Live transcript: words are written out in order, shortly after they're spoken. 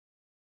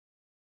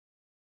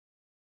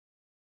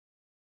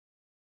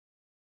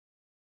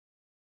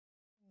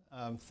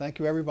Thank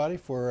you, everybody,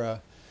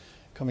 for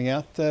coming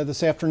out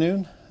this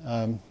afternoon.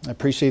 I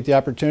appreciate the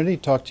opportunity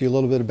to talk to you a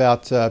little bit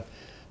about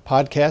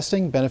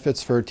podcasting,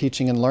 benefits for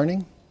teaching and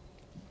learning.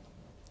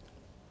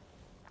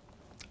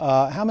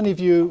 How many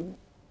of you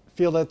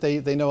feel that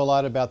they know a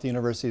lot about the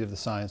University of the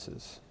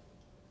Sciences?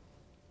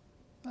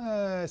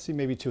 I see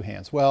maybe two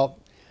hands. Well,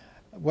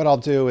 what I'll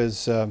do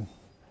is,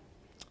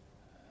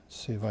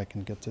 see if I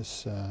can get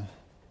this.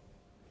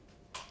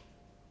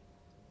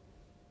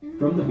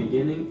 From the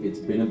beginning, it's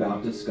been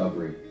about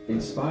discovery,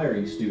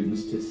 inspiring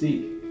students to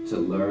seek, to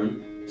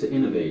learn, to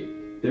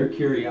innovate. Their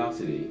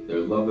curiosity, their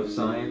love of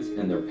science,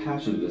 and their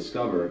passion to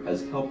discover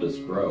has helped us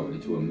grow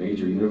into a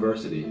major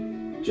university.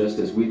 Just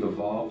as we've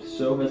evolved,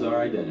 so has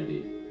our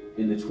identity.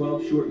 In the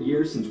 12 short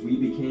years since we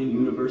became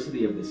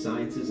University of the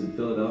Sciences in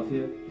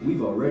Philadelphia,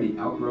 we've already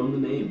outgrown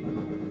the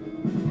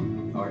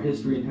name. Our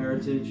history and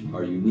heritage,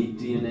 our unique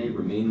DNA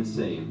remain the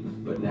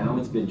same, but now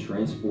it's been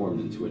transformed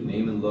into a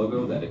name and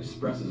logo that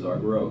expresses our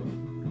growth,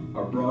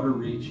 our broader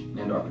reach,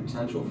 and our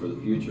potential for the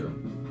future.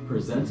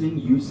 Presenting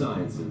U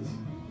Sciences,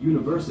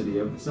 University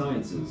of the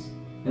Sciences,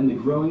 and the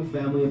growing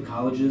family of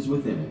colleges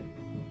within it.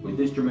 With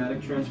this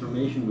dramatic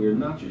transformation, we are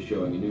not just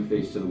showing a new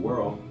face to the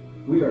world,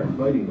 we are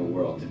inviting the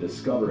world to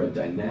discover a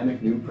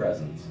dynamic new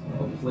presence,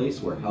 a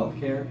place where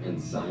healthcare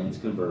and science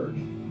converge.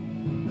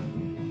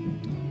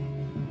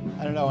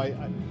 I don't know,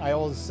 I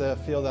always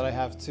feel that I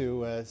have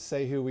to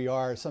say who we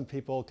are. Some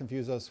people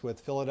confuse us with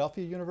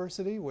Philadelphia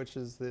University, which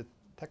is the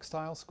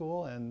textile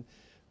school, and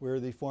we're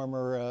the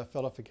former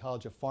Philadelphia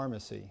College of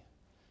Pharmacy.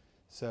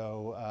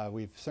 So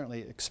we've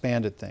certainly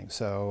expanded things.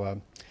 So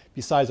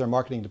besides our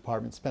marketing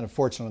department, spent a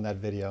fortune on that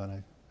video, and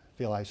I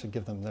feel I should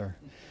give them their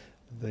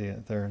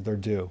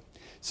due.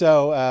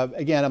 So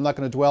again, I'm not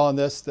going to dwell on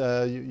this.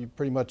 You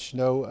pretty much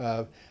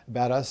know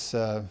about us.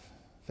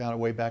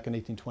 Founded way back in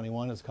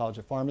 1821 as College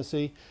of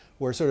Pharmacy.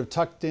 We're sort of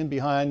tucked in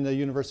behind the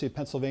University of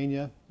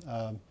Pennsylvania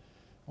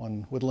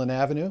on Woodland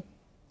Avenue,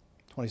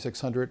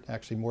 2,600,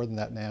 actually more than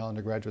that now,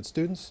 undergraduate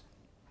students.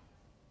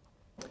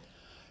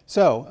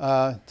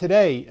 So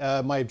today,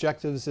 my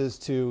objectives is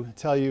to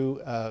tell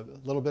you a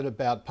little bit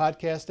about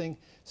podcasting,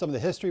 some of the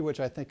history, which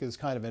I think is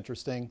kind of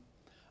interesting,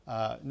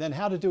 and then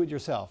how to do it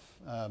yourself,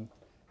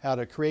 how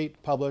to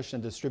create, publish,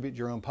 and distribute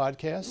your own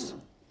podcasts,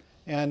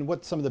 and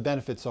what some of the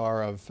benefits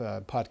are of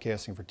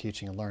podcasting for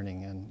teaching and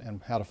learning,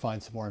 and how to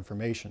find some more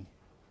information.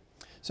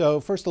 So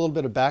first, a little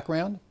bit of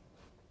background.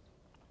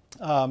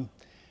 You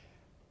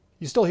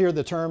still hear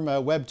the term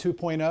Web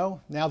 2.0.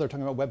 Now they're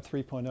talking about Web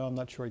 3.0. I'm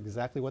not sure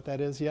exactly what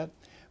that is yet.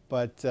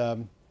 But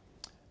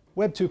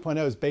Web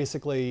 2.0 is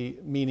basically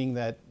meaning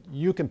that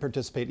you can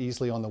participate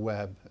easily on the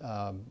web.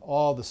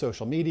 All the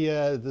social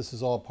media, this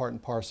is all part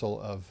and parcel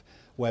of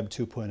Web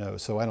 2.0.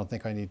 So I don't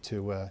think I need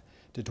to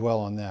dwell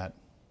on that.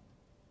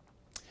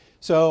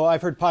 So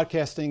I've heard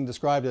podcasting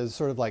described as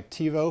sort of like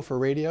TiVo for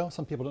radio.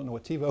 Some people don't know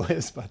what TiVo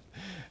is, but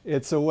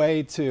it's a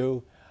way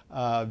to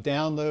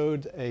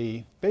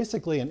download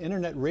basically an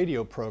internet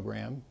radio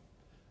program.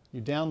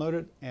 You download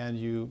it and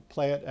you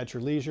play it at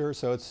your leisure,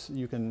 so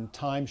you can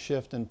time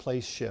shift and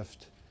place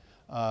shift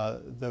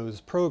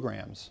those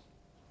programs.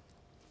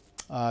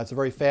 It's a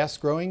very fast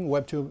growing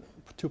Web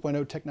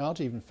 2.0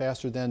 technology, even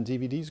faster than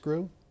DVDs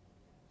grew.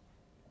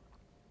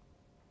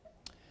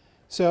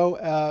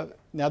 So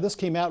now this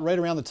came out right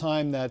around the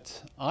time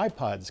that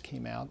iPods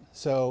came out,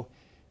 so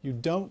you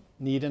don't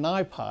need an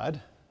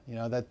iPod. You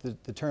know, that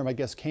the term, I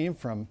guess, came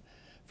from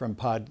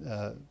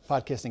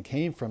podcasting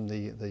came from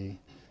the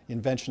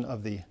invention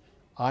of the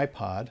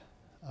iPod.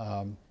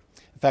 In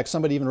fact,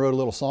 somebody even wrote a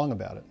little song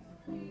about it.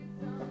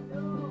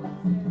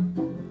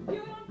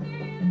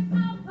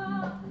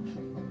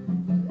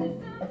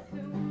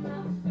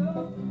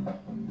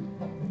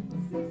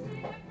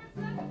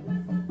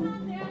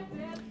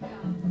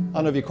 I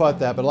don't know if you caught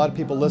that, but a lot of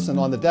people listen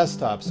on the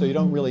desktop, so you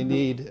don't really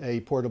need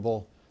a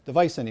portable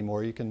device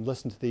anymore. You can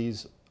listen to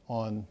these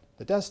on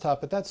the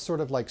desktop, but that's sort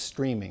of like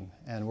streaming,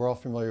 and we're all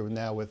familiar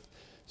now with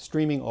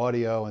streaming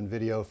audio and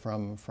video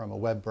from a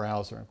web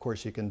browser. Of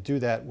course, you can do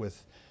that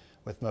with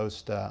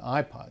most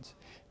iPods.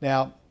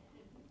 Now,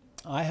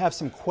 I have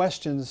some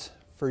questions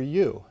for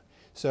you.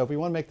 So if we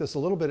want to make this a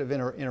little bit of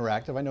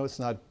interactive, I know it's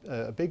not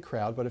a big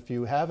crowd, but if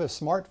you have a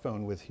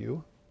smartphone with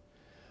you,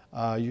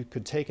 you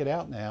could take it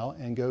out now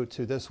and go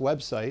to this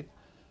website,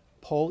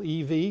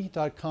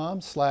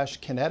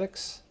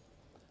 polev.com/kinetics.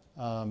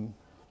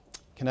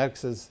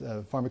 Kinetics is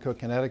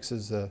pharmacokinetics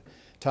is a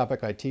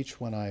topic I teach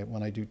when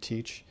I do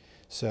teach,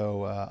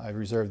 so I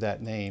reserve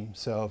that name.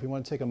 So if you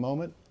want to take a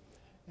moment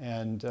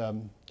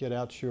and get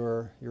out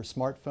your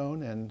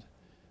smartphone and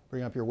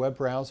bring up your web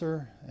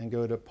browser and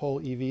go to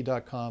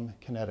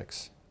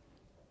polev.com/kinetics.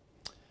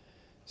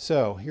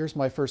 So here's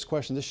my first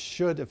question. This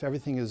should, if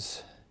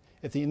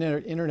the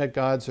internet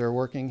gods are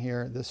working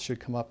here, this should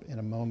come up in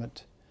a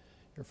moment.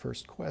 Your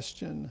first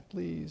question,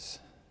 please.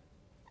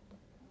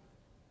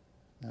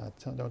 No,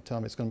 don't tell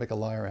me it's going to make a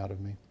liar out of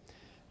me.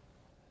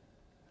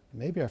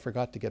 Maybe I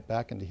forgot to get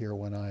back into here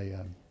when no,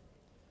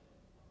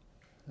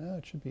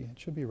 it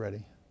should be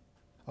ready.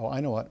 Oh, I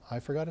know what.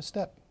 I forgot a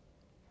step.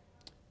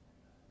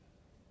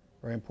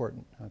 Very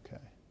important. Okay.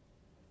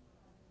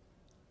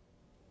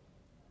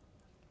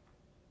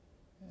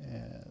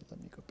 And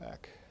let me go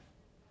back.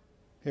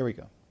 Here we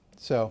go.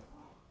 So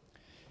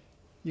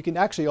you can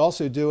actually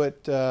also do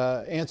it,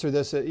 answer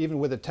this even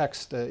with a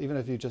text, even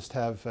if you just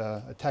have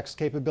a text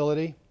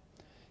capability.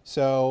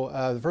 So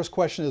the first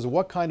question is,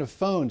 what kind of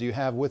phone do you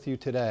have with you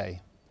today?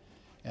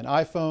 An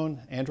iPhone,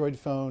 Android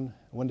phone,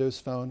 Windows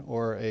phone,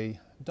 or a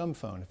dumb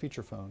phone, a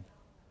feature phone?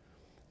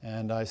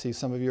 And I see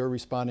some of you are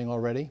responding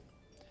already.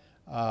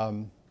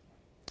 And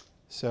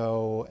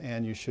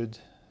you should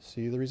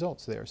see the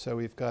results there. So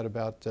we've got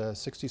about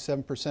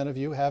 67% of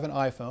you have an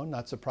iPhone,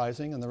 not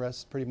surprising, and the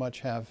rest pretty much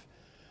have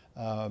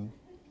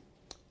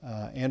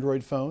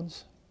Android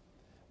phones.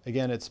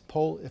 Again, it's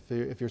poll,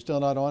 if you're still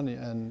not on,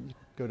 and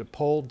go to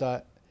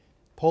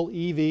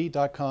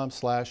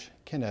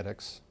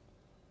pollev.com/kinetics,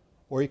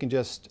 or you can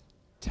just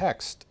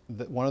text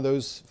one of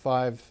those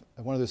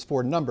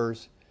four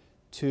numbers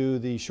to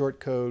the short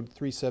code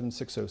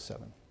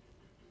 37607.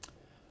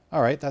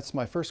 All right, that's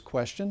my first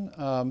question.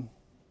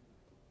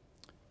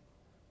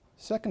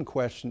 Second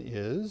question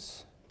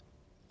is,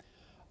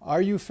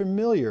 are you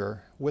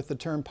familiar with the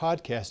term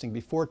podcasting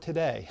before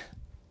today?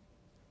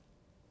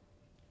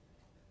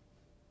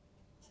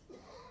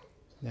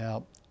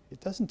 Now,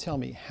 it doesn't tell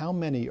me how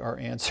many are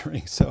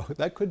answering, so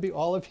that could be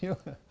all of you.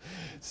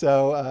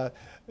 So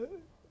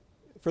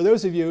for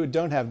those of you who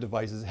don't have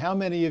devices, how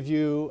many of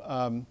you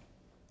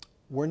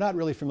were not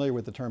really familiar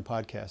with the term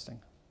podcasting?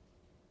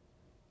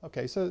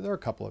 Okay, so there are a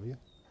couple of you.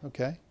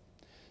 Okay.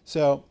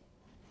 So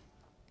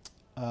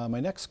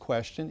my next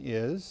question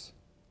is,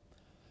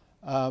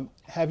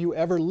 have you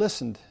ever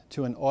listened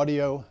to an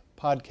audio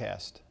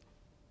podcast?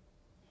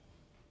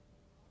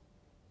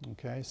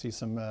 Okay, I see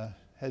some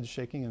heads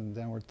shaking and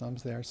downward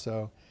thumbs there.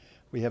 So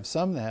we have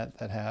some that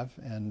have,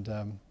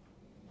 and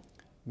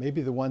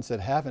maybe the ones that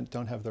haven't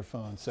don't have their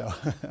phones. So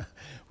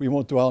we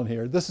won't dwell on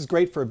here. This is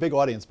great for a big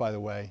audience, by the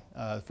way.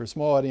 For a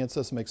small audience,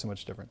 this doesn't make so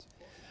much difference.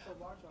 For a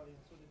large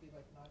audience, would it be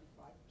like 95%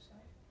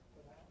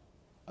 for that?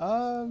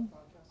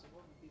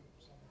 What would be the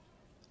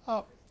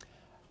percentage?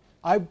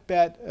 I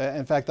bet,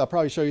 in fact, I'll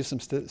probably show you some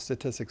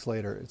statistics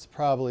later. It's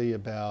probably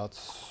about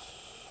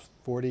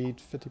 40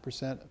 to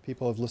 50% of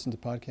people have listened to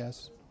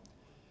podcasts.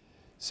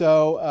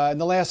 So in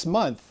the last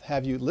month,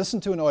 have you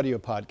listened to an audio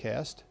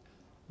podcast,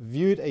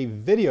 viewed a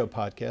video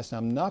podcast? Now,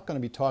 I'm not going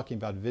to be talking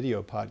about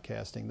video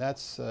podcasting.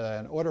 That's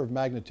an order of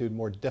magnitude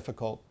more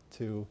difficult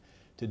to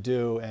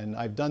do, and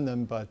I've done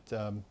them, but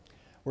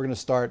we're going to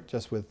start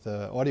just with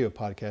audio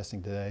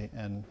podcasting today.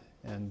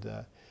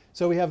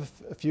 So we have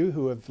a few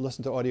who have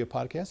listened to audio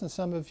podcasts, and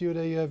some have viewed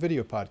a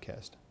video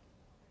podcast.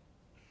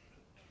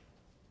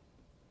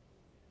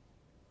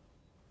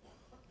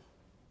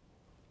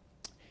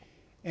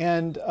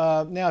 And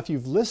now, if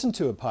you've listened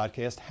to a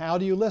podcast, how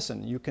do you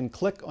listen? You can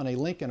click on a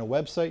link in a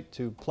website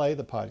to play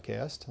the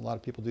podcast. A lot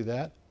of people do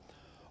that.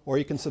 Or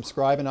you can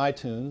subscribe in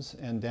iTunes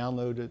and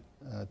download it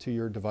to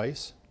your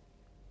device.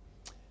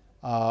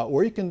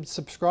 Or you can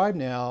subscribe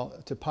now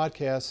to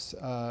podcasts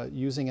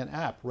using an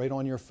app right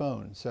on your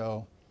phone.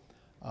 So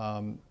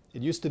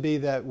it used to be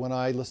that when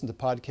I listened to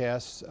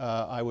podcasts,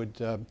 I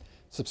would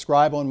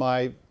subscribe on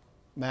my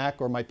Mac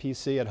or my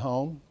PC at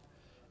home,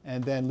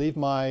 and then leave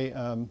my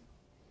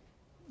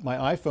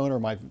my iPhone or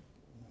my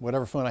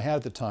whatever phone I had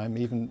at the time,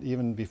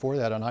 even before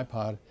that, an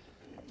iPod,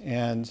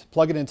 and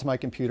plug it into my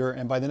computer,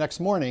 and by the next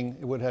morning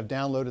it would have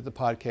downloaded the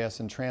podcasts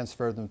and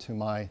transferred them to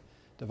my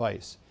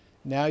device.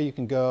 Now you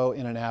can go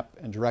in an app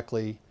and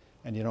directly,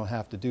 and you don't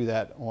have to do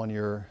that on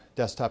your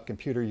desktop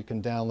computer. You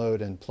can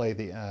download and play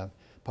the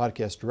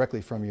podcast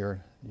directly from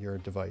your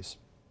device.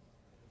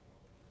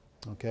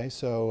 Okay,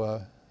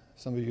 so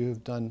some of you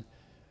have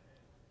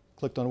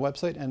clicked on a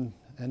website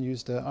and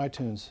used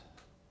iTunes.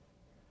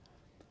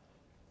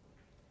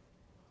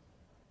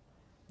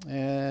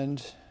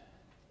 And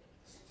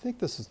I think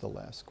this is the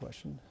last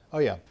question. Oh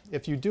yeah,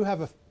 if you do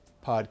have a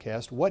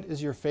podcast, what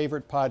is your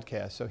favorite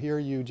podcast? So here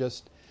you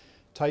just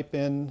type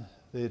in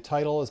the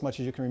title as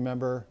much as you can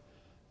remember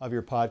of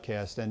your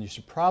podcast, and you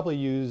should probably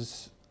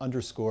use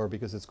underscore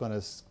because it's going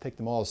to take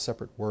them all as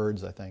separate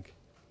words, I think.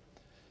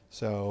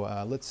 So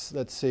let's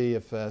see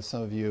if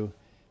some of you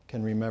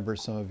can remember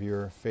some of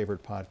your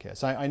favorite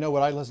podcasts. I know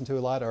what I listen to a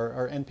lot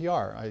are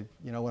NPR.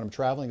 When I'm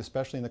traveling,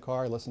 especially in the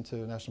car, I listen to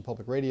National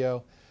Public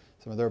Radio,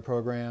 some of their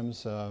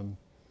programs.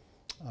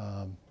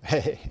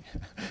 Hey,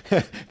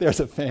 there's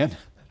a fan.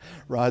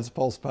 Rod's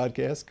Pulse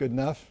Podcast, good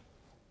enough.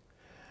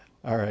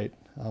 All right,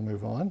 I'll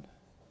move on.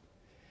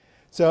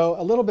 So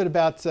a little bit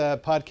about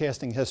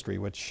podcasting history,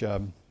 which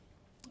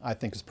I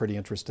think is pretty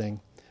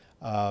interesting.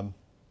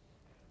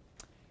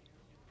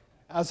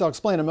 As I'll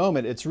explain in a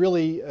moment, it's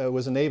really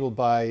was enabled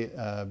by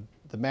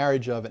the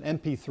marriage of an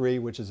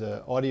MP3, which is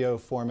an audio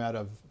format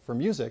for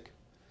music,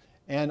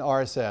 and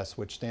RSS,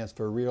 which stands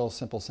for Real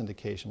Simple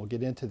Syndication. We'll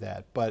get into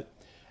that. But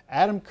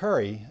Adam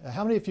Curry,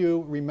 how many of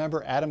you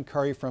remember Adam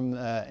Curry from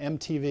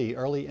MTV,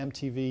 early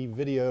MTV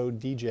video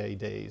DJ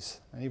days?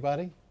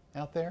 Anybody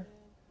out there?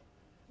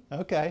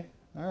 Okay,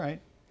 all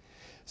right.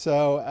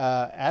 So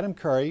Adam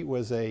Curry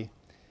was a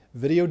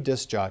video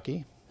disc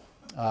jockey.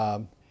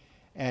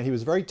 And he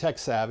was very tech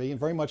savvy and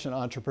very much an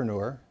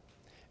entrepreneur.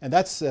 And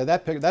that's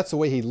the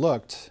way he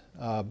looked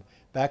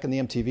back in the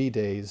MTV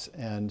days.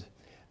 And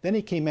then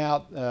he came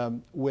out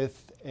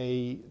with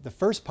the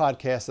first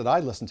podcast that I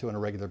listened to on a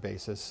regular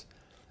basis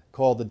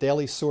called The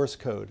Daily Source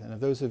Code. And if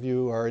those of you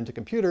who are into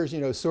computers,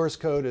 you know source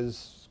code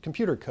is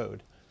computer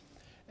code.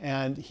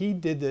 And he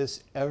did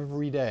this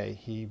every day.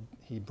 He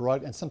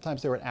brought, and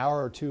sometimes they were an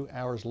hour or 2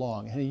 hours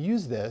long. And he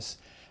used this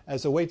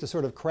as a way to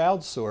sort of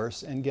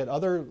crowdsource and get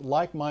other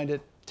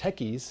like-minded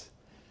techies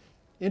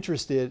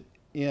interested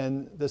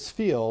in this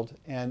field,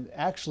 and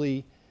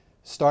actually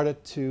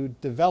started to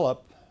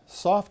develop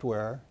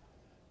software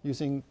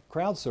using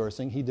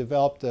crowdsourcing. He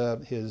developed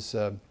his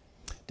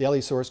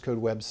daily source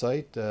code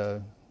website,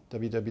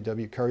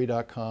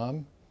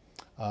 www.curry.com.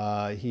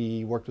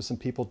 He worked with some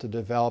people to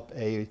develop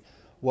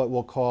what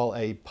we'll call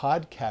a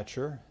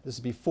podcatcher. This is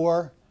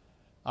before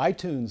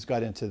iTunes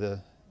got into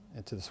the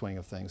swing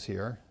of things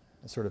here.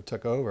 It sort of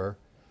took over.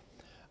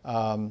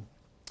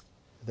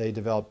 They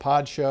developed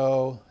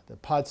PodShow, the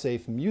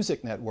PodSafe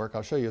Music Network.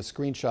 I'll show you a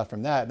screenshot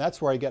from that. And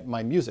that's where I get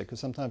my music, because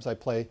sometimes I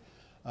play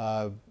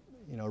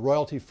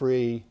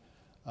royalty-free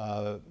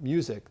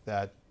music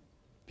that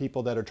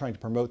people that are trying to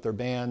promote their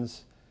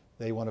bands,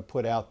 they want to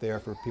put out there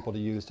for people to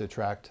use to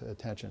attract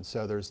attention.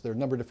 So there are a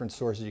number of different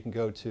sources you can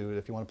go to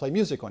if you want to play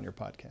music on your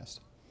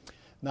podcast.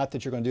 Not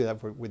that you're going to do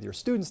that with your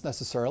students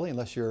necessarily,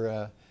 unless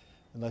you're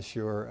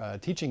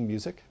teaching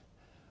music.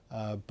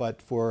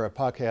 But for a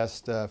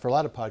podcast, for a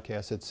lot of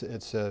podcasts,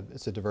 it's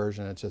a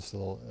diversion. It's just a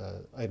little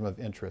item of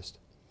interest.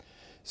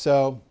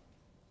 So,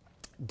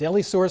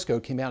 Daily Source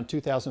Code came out in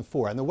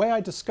 2004, and the way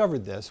I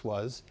discovered this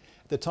was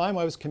at the time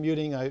I was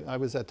commuting. I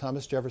was at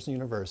Thomas Jefferson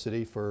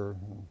University for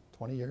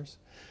 20 years,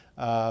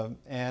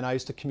 and I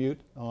used to commute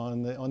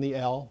on the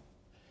L,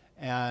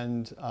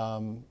 and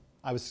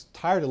I was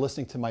tired of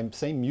listening to my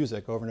same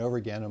music over and over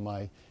again on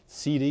my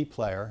CD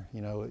player.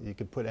 You know, you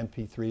could put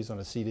MP3s on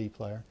a CD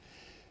player.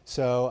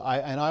 So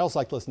I also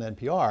like to listen to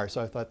NPR,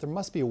 so I thought there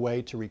must be a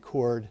way to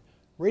record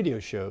radio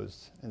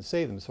shows and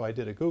save them. So I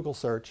did a Google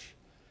search,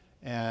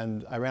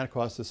 and I ran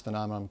across this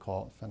phenomenon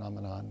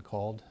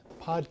called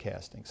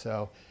podcasting.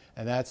 So,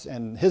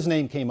 and his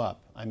name came up.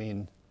 I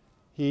mean,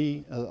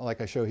 he, like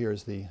I show here,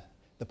 is the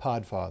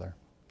Podfather.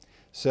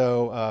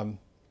 So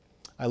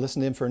I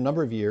listened to him for a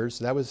number of years.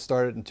 That was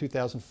started in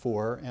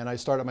 2004, and I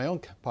started my own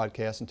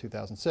podcast in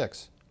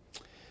 2006.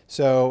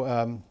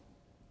 So.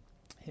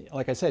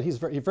 Like I said, he's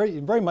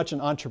very much an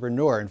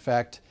entrepreneur. In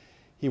fact,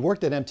 he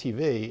worked at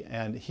MTV,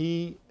 and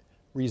he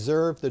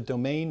reserved the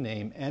domain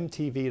name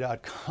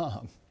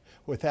mtv.com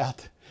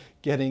without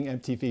getting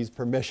MTV's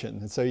permission.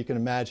 And so you can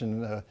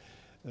imagine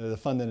the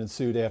fun that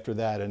ensued after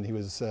that, and he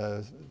was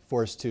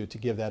forced to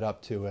give that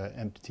up to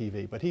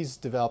MTV. But he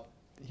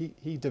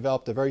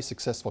developed a very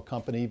successful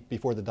company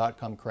before the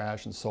dot-com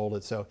crash and sold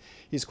it, so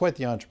he's quite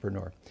the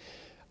entrepreneur.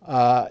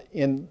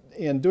 In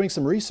doing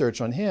some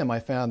research on him,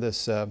 I found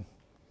this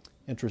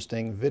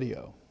interesting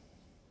video.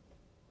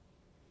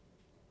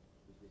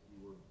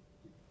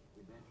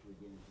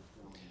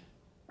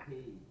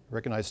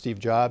 Recognize Steve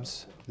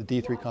Jobs, the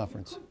D3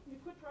 conference. You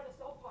could try to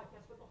sell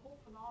podcasts, but the whole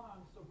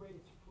phenomenon is so great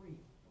it's free.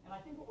 And I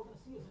think what we're going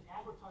to see is an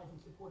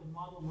advertising-supported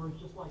model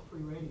emerge just like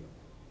free radio.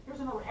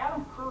 Here's another.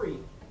 Adam Curry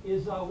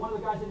is one of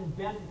the guys that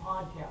invented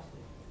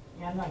podcasting.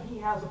 And he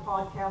has a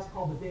podcast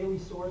called The Daily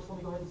Source. Let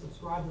me go ahead and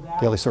subscribe to that.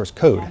 Daily Source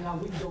Code.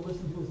 And we can go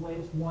listen to his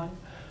latest one.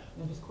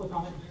 And just click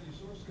on it.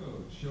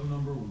 Code, show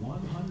number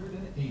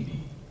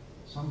 180.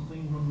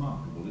 Something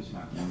remarkable is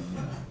happening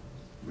here.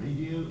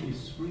 Radio is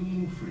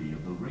springing free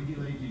of the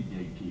regulated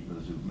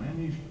gatekeepers who've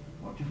managed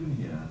what you can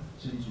hear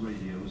since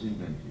radio was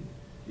invented.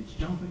 It's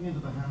jumping into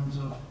the hands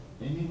of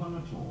anyone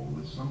at all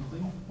with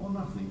something or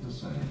nothing to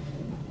say.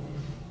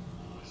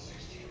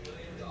 $16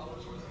 billion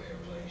worth of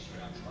airplane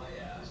strapped to my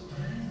ass. To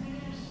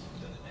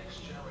the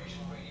next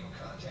generation radio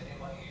content in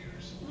my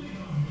ears.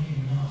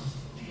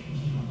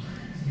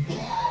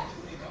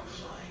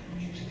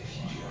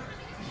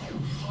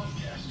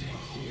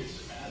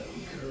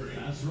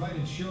 That's right,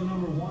 it's show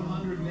number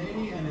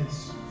 180, and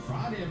it's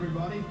Friday,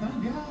 everybody.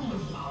 Thank God.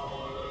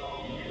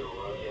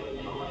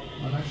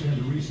 I've actually had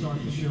to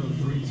restart the show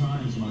 3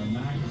 times. My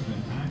Mac has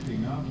been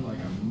acting up like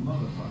a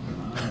motherfucker.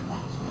 I don't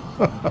know.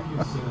 I think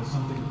it's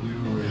something to do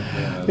with... I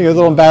think it was a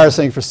little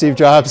embarrassing for Steve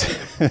Jobs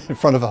in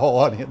front of a whole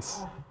audience.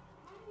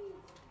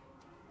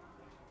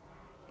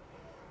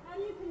 How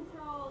do you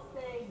control,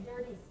 say,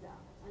 dirty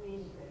stuff? I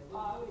mean,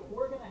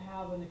 We're going to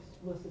have an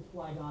explicit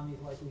flag on these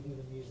like we do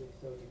the music,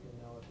 so you can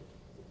know if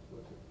it's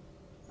explicit.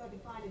 so I can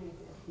find it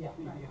easier. Yeah.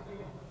 Right.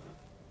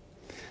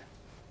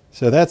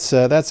 So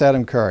that's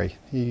Adam Curry.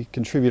 He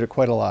contributed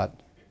quite a lot.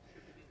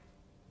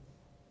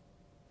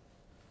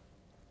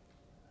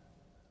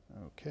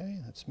 Okay,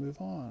 let's move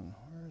on.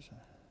 Where is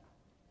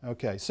it?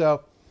 Okay,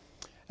 so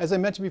as I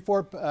mentioned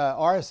before,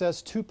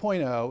 RSS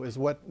 2.0 is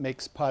what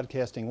makes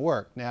podcasting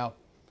work. Now,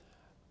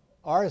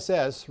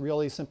 RSS,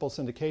 really simple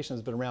syndication,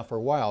 has been around for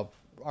a while.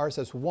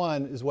 RSS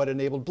 1 is what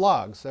enabled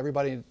blogs.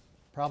 Everybody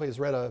probably has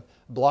read a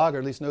blog or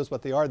at least knows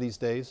what they are these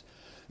days.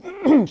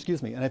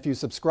 Excuse me. And if you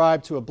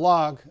subscribe to a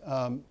blog,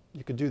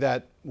 you could do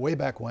that way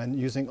back when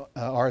using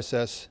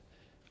RSS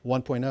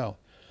 1.0.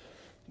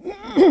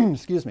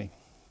 Excuse me.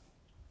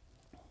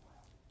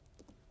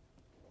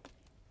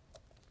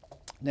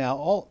 Now,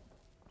 all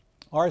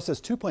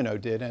RSS 2.0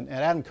 did, and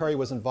Adam Curry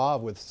was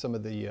involved with some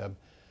of the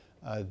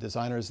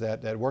designers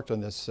that worked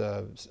on this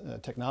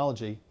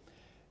technology.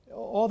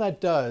 All that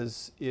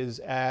does is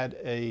add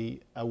a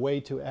way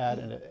to add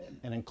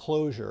an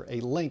enclosure, a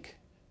link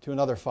to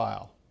another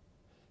file.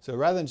 So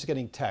rather than just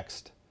getting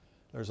text,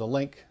 there's a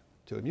link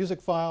to a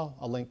music file,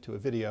 a link to a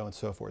video, and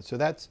so forth. So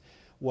that's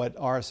what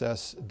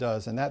RSS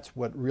does, and that's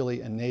what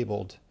really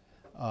enabled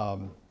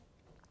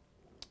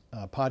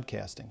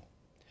podcasting.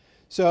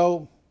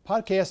 So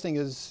podcasting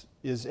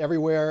is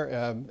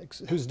everywhere.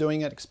 Who's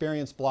doing it?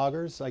 Experienced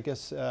bloggers. I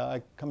guess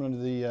I come under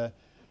the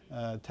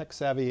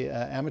tech-savvy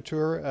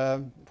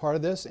amateur part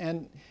of this,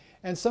 and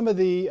some of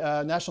the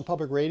National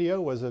Public Radio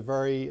was a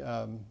very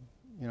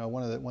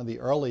one of the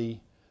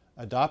early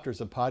adopters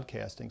of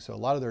podcasting. So a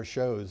lot of their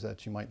shows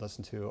that you might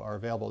listen to are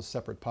available as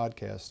separate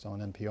podcasts on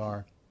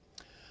NPR.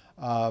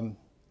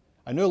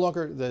 I no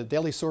longer, the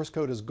daily source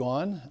code is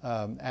gone.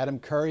 Adam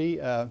Curry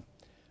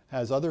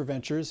has other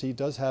ventures. He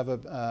does have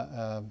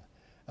a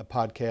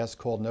podcast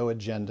called No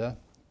Agenda,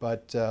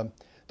 but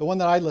the one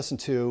that I listen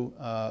to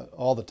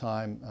all the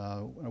time,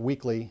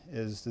 weekly,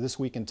 is This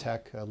Week in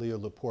Tech. Leo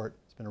Laporte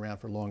has been around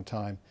for a long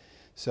time,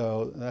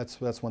 so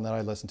that's one that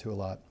I listen to a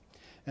lot.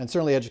 And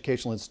certainly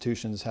educational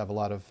institutions have a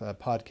lot of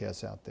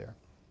podcasts out there.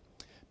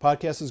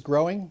 Podcast is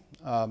growing.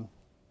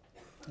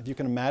 If you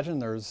can imagine,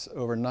 there's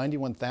over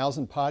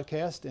 91,000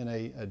 podcasts in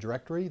a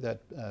directory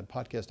that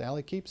Podcast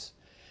Alley keeps.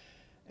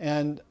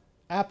 And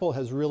Apple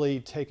has really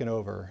taken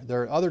over.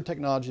 There are other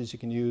technologies you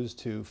can use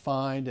to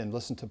find and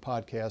listen to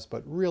podcasts,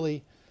 but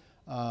really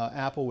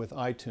Apple with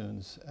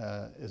iTunes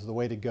is the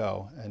way to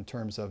go in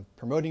terms of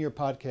promoting your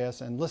podcasts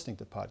and listening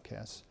to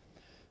podcasts.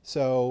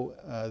 So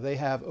they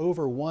have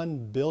over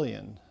 1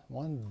 billion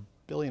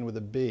with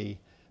a B,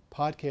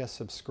 podcast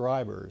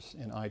subscribers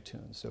in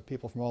iTunes. So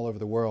people from all over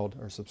the world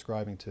are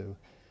subscribing to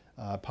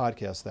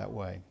podcasts that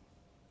way.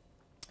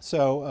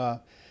 So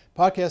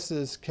podcast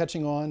is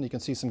catching on. You can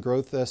see some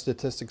growth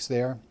statistics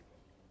there.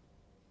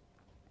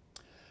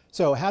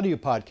 So how do you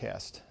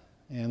podcast?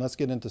 And let's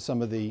get into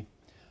some of the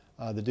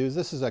do's.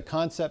 This is a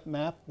concept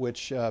map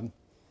which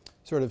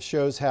sort of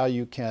shows how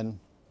you can,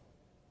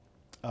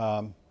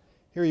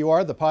 here you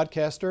are, the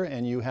podcaster,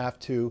 and you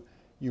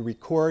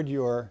record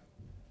your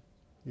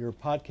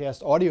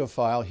podcast audio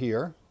file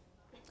here,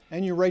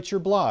 and you write your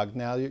blog.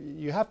 Now,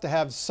 you have to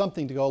have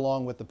something to go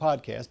along with the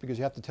podcast because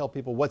you have to tell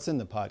people what's in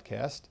the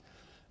podcast,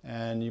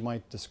 and you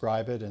might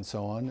describe it and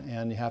so on,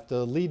 and you have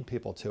to lead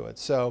people to it.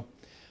 So,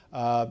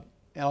 and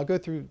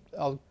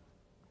I'll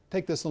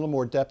take this in a little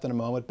more depth in a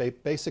moment.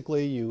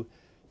 Basically, you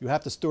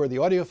have to store the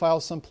audio file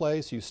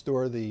someplace, you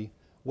store the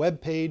web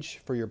page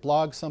for your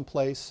blog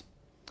someplace,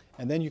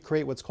 and then you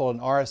create what's called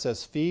an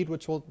RSS feed,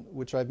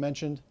 which I've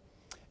mentioned.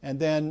 And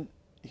then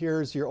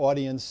here's your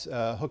audience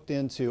hooked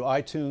into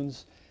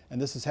iTunes,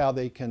 and this is how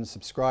they can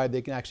subscribe.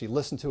 They can actually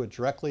listen to it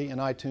directly in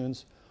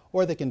iTunes,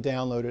 or they can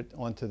download it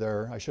onto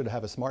their, I should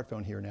have a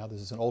smartphone here now.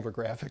 This is an older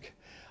graphic.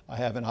 I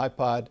have an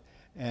iPod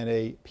and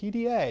a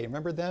PDA.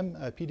 Remember them?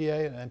 A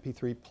PDA and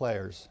MP3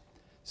 players.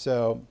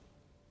 So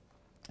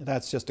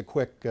that's just a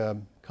quick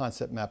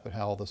concept map of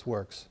how all this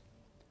works.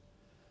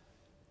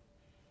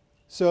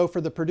 So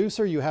for the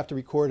producer, you have to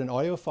record an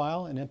audio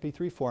file in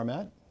MP3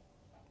 format.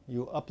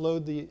 You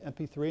upload the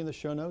MP3 and the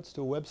show notes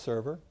to a web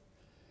server.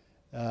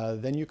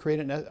 Then you create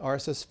an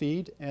RSS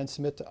feed and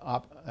submit to,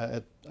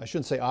 I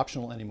shouldn't say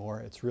optional anymore,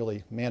 it's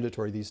really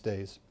mandatory these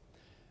days.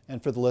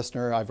 And for the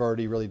listener, I've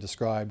already really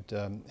described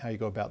how you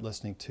go about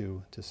listening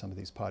to some of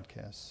these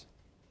podcasts.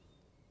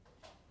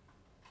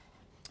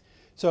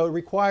 So it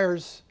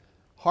requires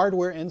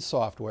hardware and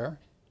software.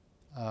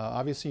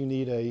 Obviously you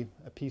need a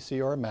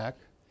PC or a Mac.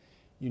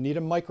 You need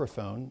a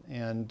microphone,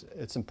 and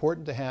it's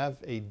important to have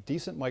a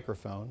decent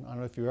microphone. I don't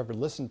know if you've ever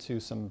listened to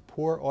some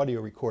poor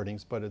audio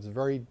recordings, but it's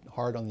very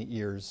hard on the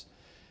ears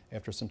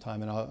after some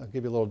time, and I'll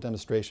give you a little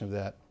demonstration of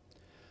that.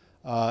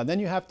 Then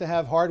you have to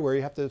have hardware.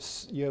 You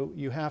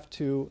have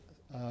to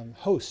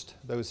host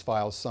those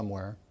files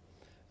somewhere,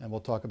 and we'll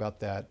talk about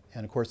that.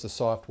 And of course the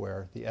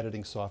software, the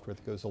editing software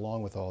that goes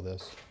along with all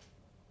this.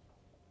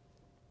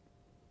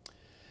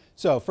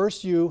 So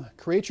first you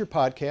create your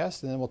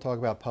podcast, and then we'll talk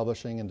about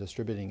publishing and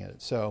distributing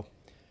it. So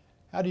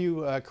how do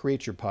you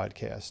create your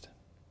podcast?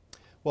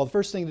 Well, the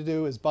first thing to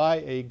do is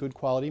buy a good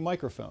quality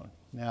microphone.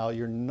 Now,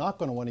 you're not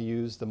going to want to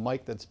use the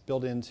mic that's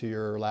built into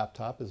your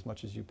laptop as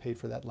much as you paid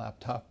for that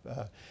laptop.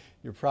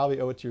 You probably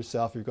owe it to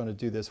yourself if you're going to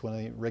do this with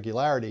any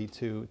regularity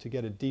to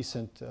get a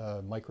decent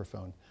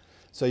microphone.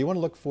 So you want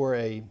to look for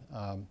a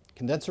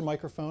condenser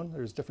microphone.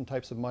 There's different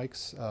types of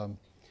mics.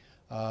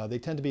 They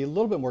tend to be a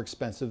little bit more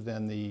expensive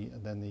than the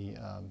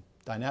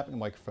dynamic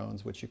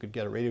microphones, which you could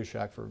get at Radio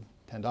Shack for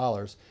 $10.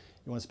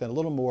 You want to spend a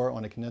little more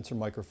on a condenser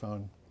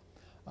microphone.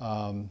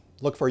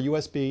 Look for a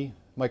USB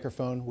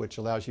microphone, which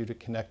allows you to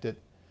connect it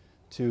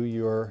to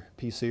your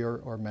PC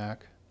or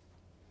Mac.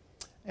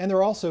 And there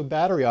are also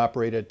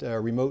battery-operated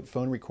remote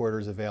phone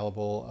recorders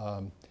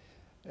available.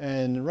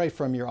 And right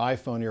from your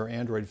iPhone or your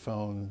Android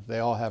phone, they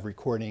all have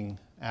recording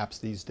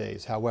apps these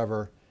days.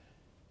 However,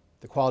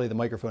 the quality of the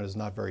microphone is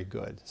not very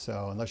good.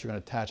 So unless you're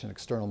going to attach an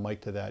external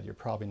mic to that, you're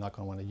probably not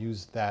going to want to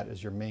use that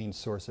as your main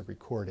source of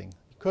recording.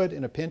 You could,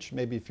 in a pinch,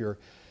 maybe if you're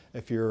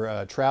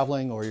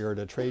traveling or you're at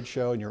a trade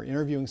show and you're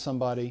interviewing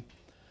somebody,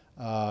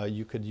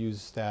 you could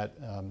use that.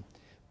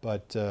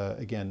 But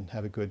again,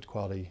 have a good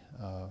quality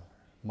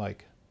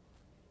mic.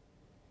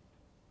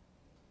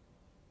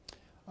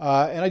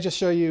 And I just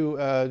show you,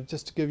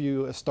 just to give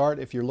you a start,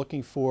 if you're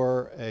looking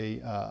for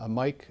a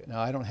mic.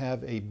 Now, I don't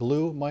have a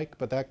blue mic,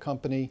 but that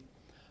company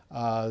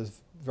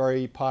is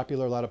very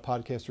popular. A lot of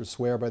podcasters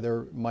swear by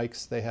their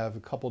mics. They have a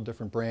couple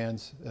different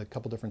brands, a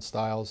couple different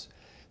styles.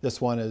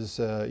 This one is,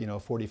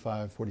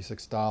 $45,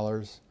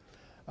 $46.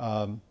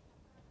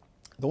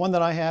 The one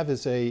that I have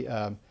is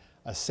a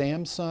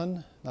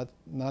Samsung,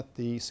 not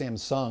the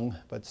Samsung,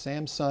 but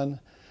Samsung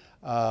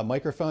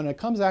microphone. It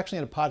comes actually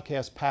in a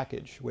podcast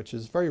package, which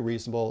is very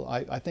reasonable.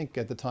 I think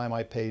at the time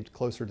I paid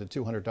closer to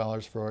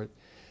 $200 for it.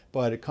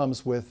 But it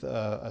comes with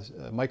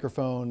a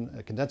microphone,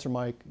 a condenser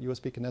mic,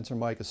 USB condenser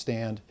mic, a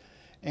stand,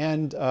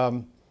 and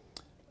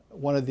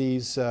one of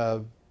these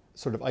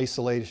sort of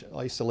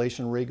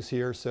isolation rigs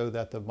here so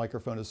that the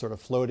microphone is sort of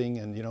floating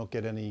and you don't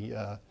get any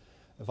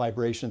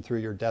vibration through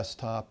your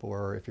desktop,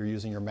 or if you're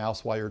using your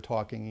mouse while you're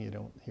talking, you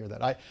don't hear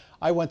that.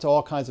 I went to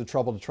all kinds of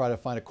trouble to try to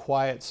find a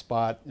quiet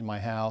spot in my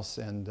house,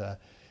 and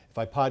if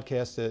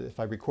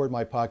I record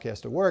my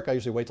podcast at work, I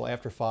usually wait till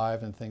after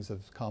 5 and things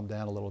have calmed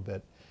down a little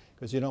bit,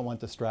 because you don't want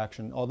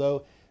distraction.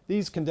 Although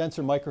these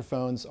condenser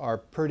microphones are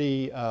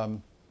pretty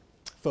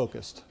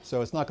focused,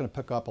 so it's not going to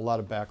pick up a lot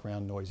of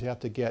background noise. You have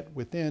to get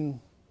within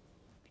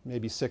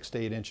maybe 6 to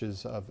 8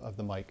 inches of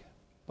the mic.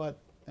 But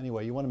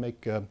anyway, you want to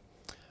make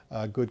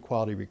a good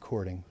quality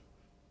recording.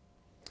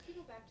 Can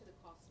you go back to the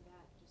cost of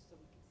that, just so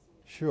we can see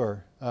it?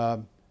 Sure.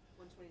 $129.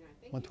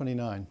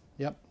 $129.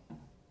 Yep.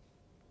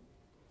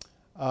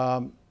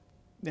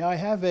 Now I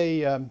have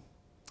a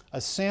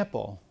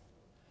sample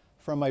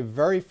from my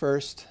very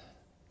first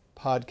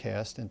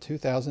podcast in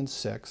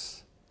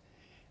 2006,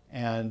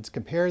 and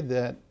compared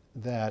that,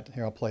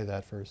 here, I'll play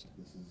that first.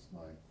 This is my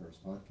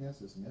first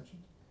podcast, as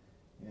mentioned,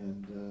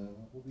 and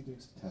we'll be doing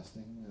some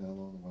testing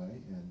along the way,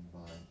 and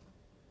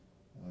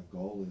my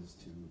goal is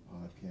to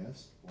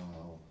podcast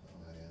while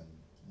I am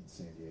in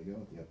San Diego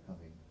at the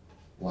upcoming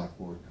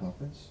Blackboard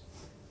conference.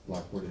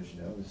 Blackboard, as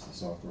you know, is the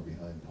software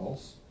behind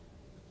Pulse,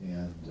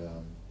 and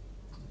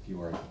if you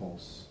are a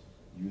Pulse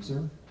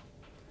user,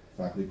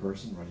 faculty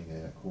person running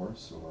a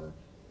course, or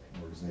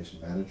organization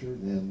manager,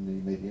 then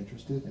you may be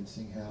interested in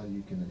seeing how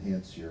you can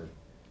enhance your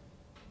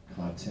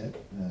content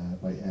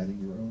by adding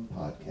your own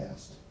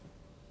podcast.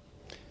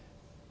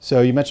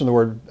 So you mentioned the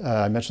word.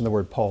 I mentioned the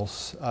word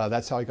Pulse.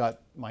 That's how I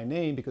got my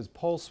name, because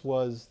Pulse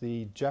was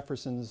the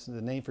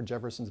name for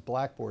Jefferson's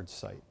Blackboard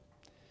site.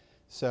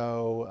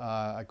 So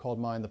I called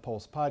mine the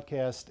Pulse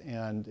Podcast,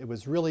 and it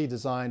was really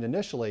designed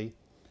initially.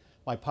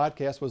 My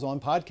podcast was on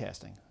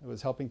podcasting. It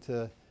was helping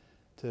to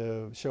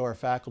show our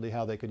faculty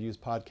how they could use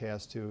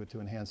podcasts to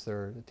enhance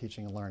their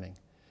teaching and learning.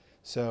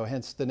 So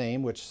hence the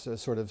name, which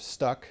sort of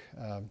stuck.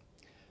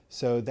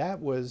 So that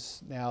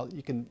was, now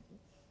you can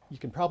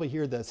probably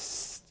hear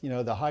this,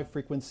 the high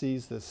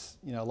frequencies, this,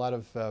 a lot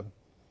of,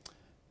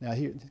 now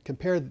here,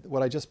 compare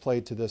what I just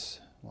played to this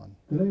one.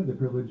 Today I have the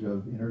privilege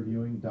of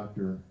interviewing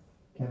Dr.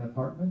 Kenneth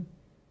Hartman,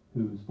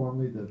 who's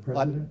formerly the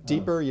president a lot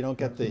deeper, of you don't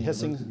get the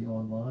hissing. University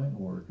Online,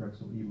 or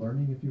Drexel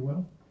e-learning, if you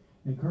will,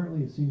 and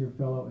currently a senior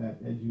fellow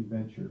at Edu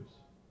Ventures.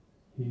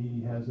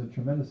 He has a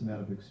tremendous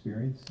amount of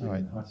experience. All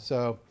right,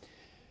 so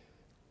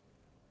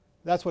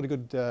that's what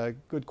a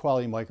good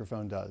quality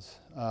microphone does.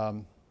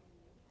 Now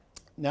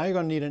you're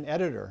going to need an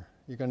editor.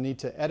 You're going to need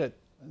to edit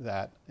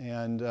that,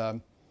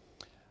 and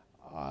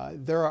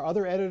there are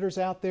other editors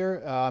out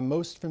there. I'm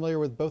most familiar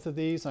with both of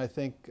these. I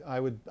think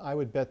I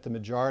would bet the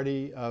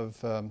majority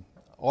of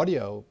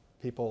audio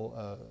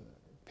people,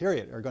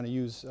 period, are going to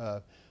use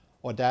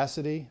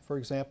Audacity, for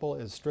example,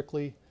 is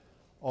strictly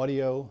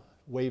audio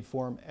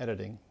waveform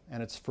editing,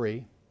 and it's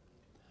free.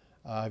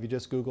 If you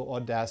just Google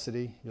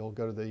Audacity, you'll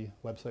go to the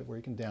website where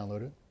you can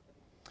download it.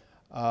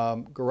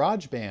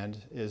 GarageBand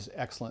is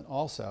excellent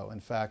also. In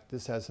fact,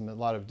 this has a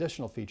lot of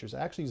additional features. I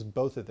actually use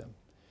both of them.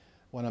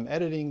 When I'm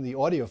editing the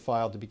audio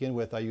file to begin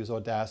with, I use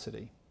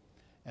Audacity.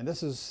 And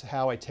this is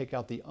how I take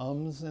out the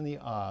ums and the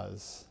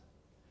ahs.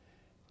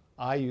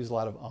 I use a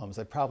lot of ums.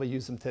 I probably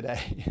use them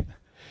today.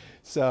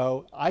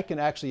 So I can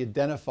actually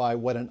identify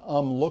what an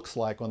looks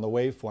like on the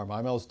waveform. I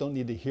almost don't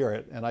need to hear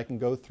it, and I can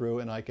go through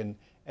and I can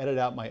edit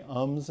out my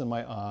ums and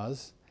my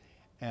ahs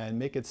and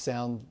make it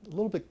sound a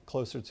little bit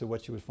closer to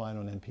what you would find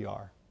on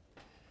NPR.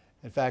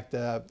 In fact,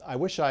 I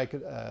wish I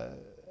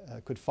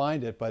could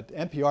find it, but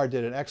NPR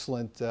did an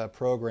excellent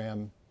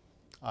program,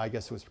 I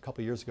guess it was a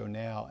couple years ago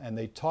now, and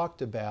they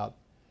talked about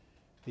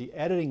the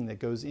editing that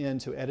goes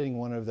into editing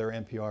one of their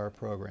NPR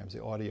programs,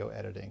 the audio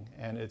editing,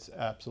 and it's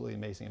absolutely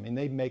amazing. I mean,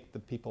 they make the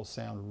people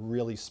sound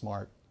really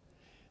smart.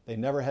 They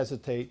never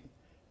hesitate.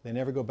 They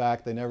never go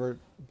back. They never,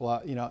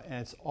 and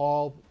it's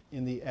all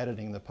in the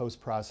editing, the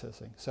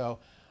post-processing. So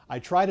I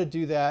try to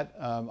do that.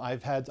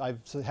 I've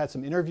had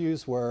some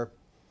interviews where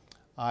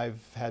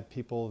I've had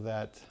people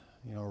that,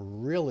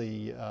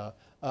 really,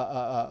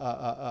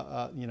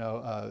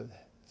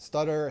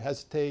 stutter,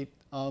 hesitate,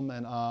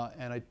 and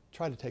I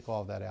try to take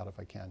all of that out if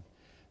I can.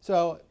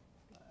 So,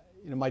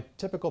 my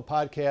typical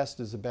podcast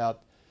is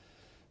about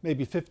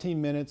maybe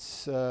 15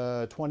 minutes,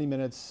 20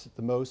 minutes at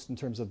the most in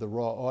terms of the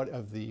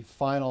of the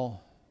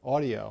final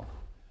audio,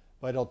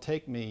 but it'll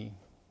take me,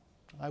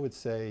 I would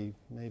say,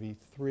 maybe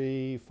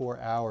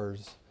 3-4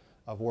 hours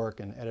of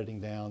work in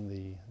editing down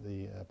the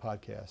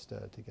podcast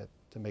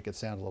to make it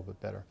sound a little bit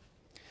better.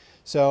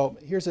 So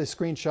here's a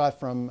screenshot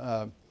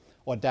from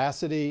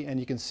Audacity, and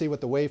you can see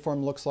what the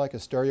waveform looks like, a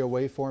stereo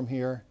waveform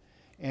here.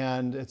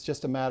 And it's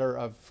just a matter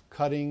of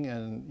cutting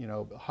and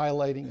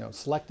highlighting,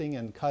 selecting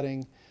and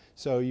cutting.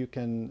 So you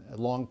can,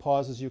 long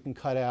pauses you can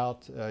cut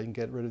out, you can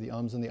get rid of the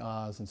ums and the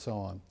ahs and so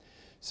on.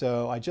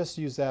 So I just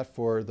use that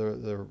for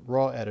the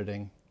raw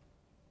editing.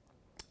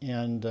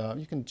 And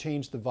you can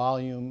change the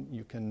volume,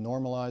 you can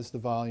normalize the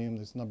volume,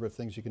 there's a number of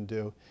things you can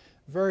do.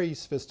 Very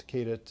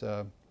sophisticated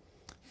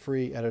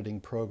free editing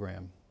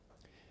program.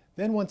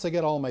 Then once I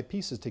get all my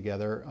pieces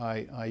together,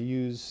 I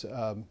use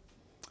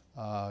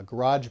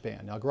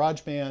GarageBand. Now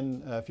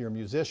GarageBand, if you're a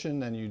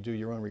musician and you do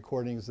your own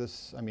recordings, it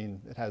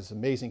has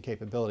amazing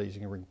capabilities.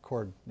 You can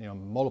record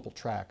multiple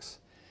tracks.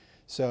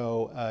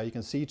 So you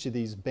can see each of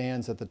these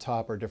bands at the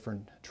top are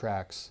different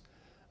tracks.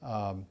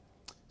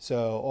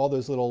 So all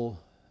those little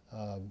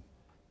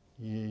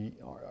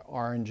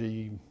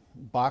orangey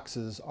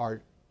boxes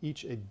are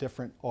each a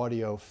different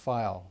audio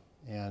file.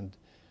 And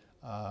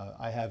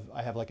I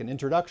have like an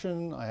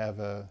introduction, I have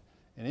an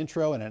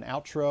intro and an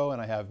outro,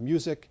 and I have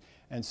music.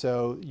 And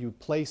so you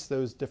place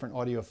those different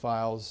audio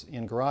files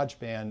in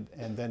GarageBand,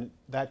 and then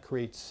that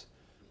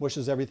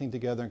mushes everything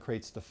together and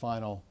creates the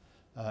final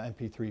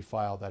MP3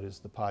 file that is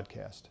the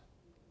podcast.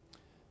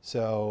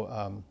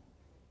 So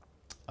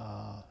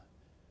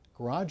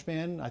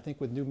GarageBand, I think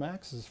with new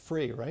Macs is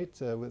free, right?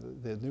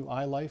 With the new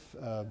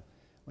iLife,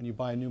 when you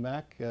buy a new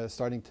Mac,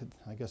 starting to,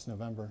 I guess,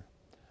 November,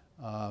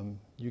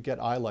 you get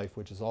iLife,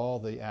 which is all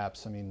the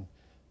apps.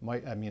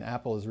 I mean,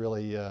 Apple is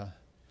really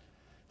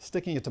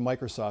sticking it to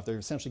Microsoft. They're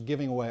essentially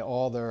giving away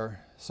all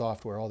their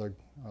software, all their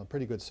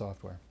pretty good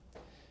software.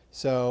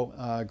 So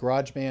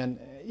GarageBand,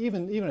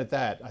 even at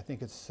that, I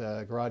think it's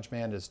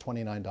GarageBand is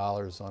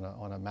 $29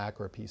 on a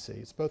Mac or a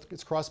PC.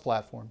 It's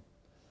cross-platform,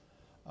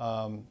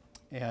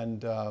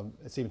 and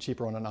it's even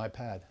cheaper on an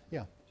iPad.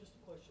 Yeah. Just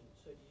a question.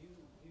 So do you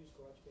use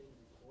GarageBand to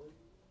record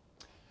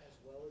as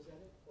well as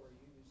edit, or are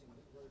you using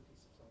another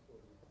piece of software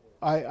to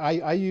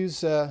record? I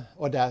use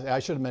Audacity. I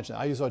should have mentioned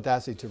that. I use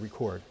Audacity to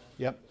record.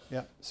 Yep.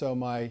 So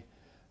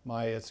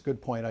it's a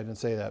good point. I didn't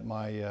say that.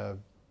 My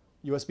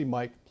USB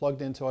mic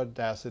plugged into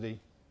Audacity,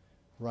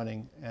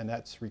 running, and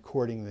that's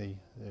recording the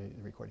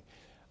recording.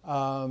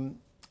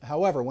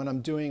 However, when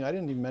I'm doing, I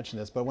didn't even mention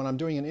this, but when I'm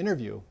doing an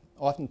interview,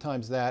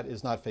 oftentimes that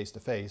is not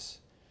face-to-face.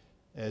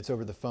 It's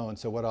over the phone.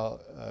 So what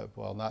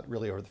well, not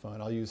really over the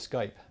phone. I'll use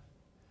Skype.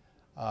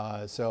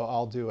 So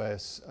I'll do a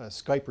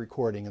Skype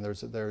recording, and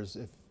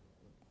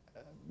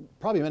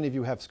probably many of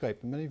you have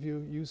Skype. Many of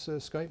you use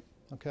Skype,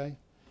 okay?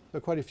 So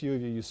quite a few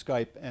of you use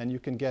Skype, and you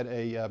can get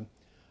a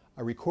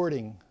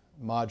recording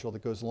module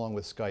that goes along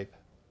with Skype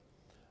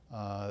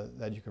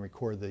that you can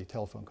record the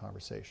telephone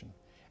conversation.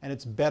 And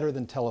it's better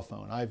than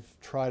telephone. I've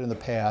tried in the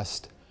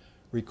past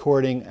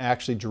recording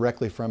actually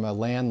directly from a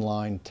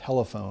landline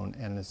telephone,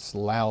 and it's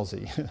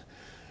lousy.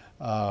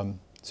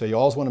 So you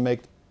always want to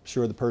make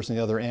sure the person on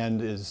the other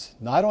end is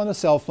not on a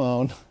cell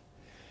phone,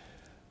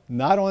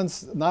 not on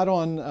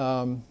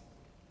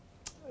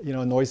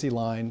a noisy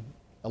line.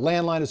 A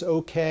landline is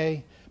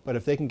okay, but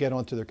if they can get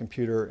onto their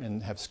computer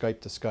and have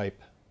Skype to Skype,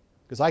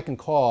 because I can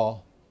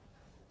call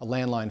a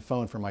landline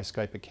phone from my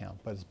Skype account,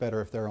 but it's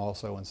better if they're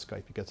also on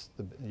Skype. You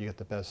get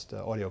the best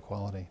audio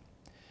quality.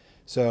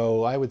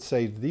 So I would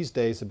say these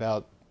days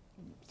about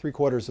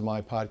 3/4 of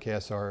my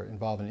podcasts are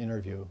involved in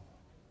interview,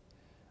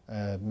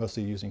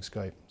 mostly using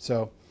Skype.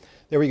 So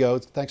there we go.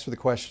 Thanks for the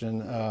question.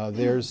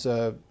 There's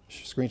a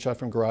screenshot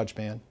from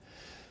GarageBand.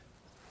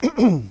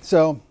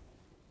 So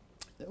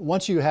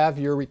once you have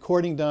your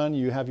recording done,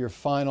 you have your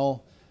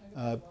final.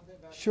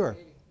 Sure.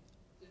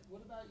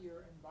 What about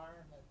your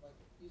environment? Like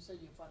you said,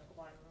 you find a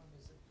quiet room.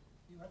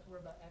 Do you have to worry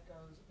about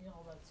echoes,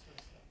 all that sort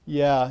of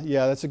stuff?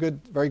 Yeah, that's a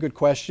very good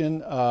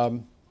question.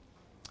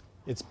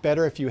 It's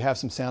better if you have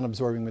some sound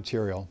absorbing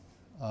material.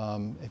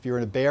 If you're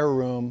in a bare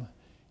room,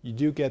 you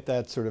do get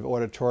that sort of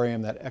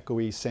auditorium, that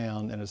echoey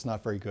sound, and it's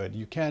not very good.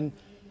 You can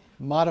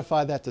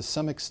modify that to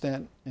some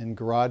extent in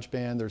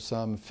GarageBand. There's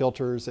some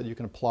filters that you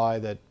can apply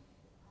that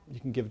you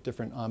can give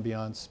different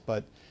ambiance,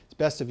 but it's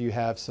best if you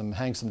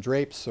hang some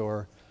drapes,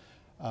 or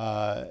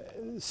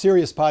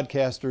serious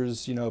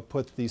podcasters,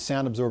 put the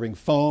sound absorbing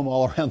foam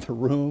all around the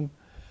room.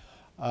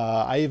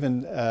 I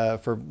even,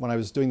 for when I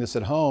was doing this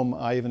at home,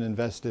 I even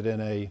invested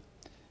in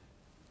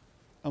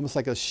almost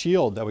like a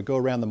shield that would go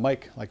around the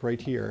mic, like right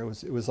here.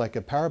 It was like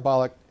a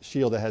parabolic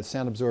shield that had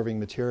sound absorbing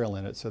material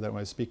in it, so that when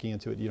I was speaking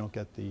into it, you don't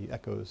get the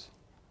echoes.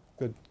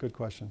 Good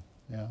question.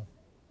 Yeah.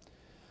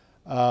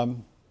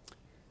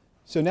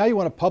 So now you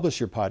want to publish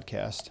your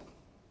podcast.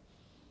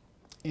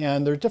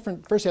 And there are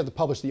different, first you have to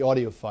publish the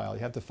audio file.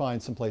 You have to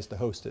find some place to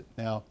host it.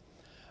 Now,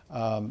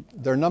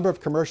 there are a number of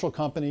commercial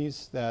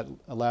companies that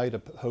allow you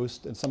to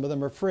host, and some of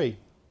them are free.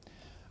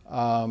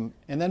 And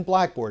then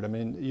Blackboard. I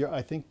mean,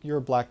 I think you're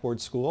a Blackboard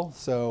school,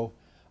 so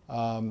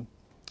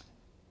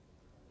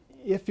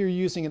if you're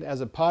using it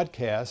as a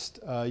podcast,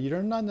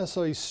 you're not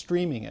necessarily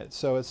streaming it,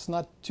 so it's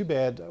not too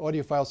bad.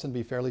 Audio files tend to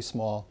be fairly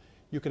small.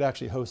 You could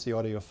actually host the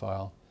audio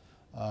file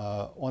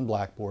on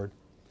Blackboard.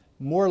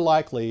 More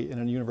likely, in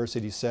a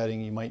university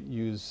setting, you might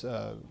use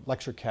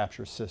lecture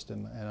capture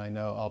system, and I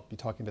know I'll be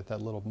talking about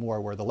that a little more,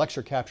 where the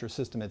lecture capture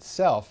system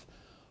itself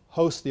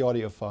hosts the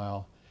audio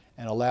file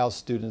and allows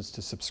students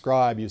to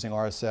subscribe using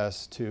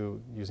RSS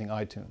to using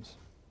iTunes.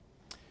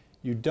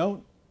 You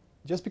don't,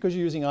 just because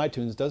you're using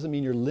iTunes doesn't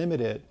mean you're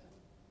limited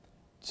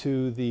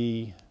to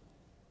the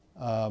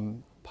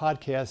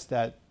podcasts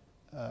that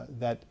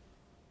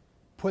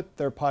put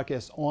their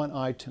podcast on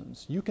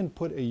iTunes. You can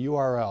put a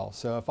URL.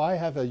 So if I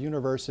have a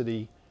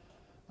university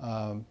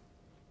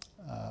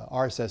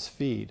RSS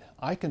feed,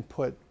 I can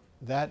put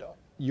that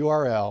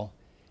URL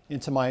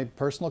into my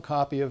personal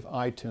copy of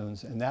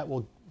iTunes, and that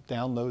will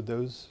download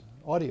those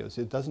audios.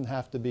 It doesn't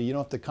have to be, you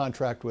don't have to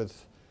contract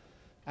with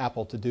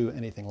Apple to do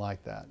anything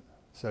like that.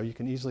 So you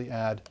can easily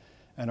add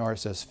an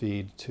RSS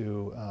feed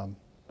to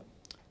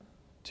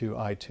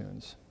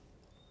iTunes.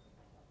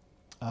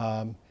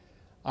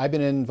 I've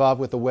been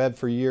involved with the web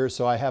for years,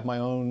 so I have my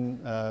own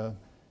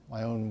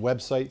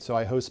website, so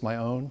I host my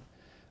own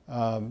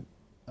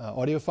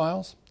audio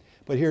files.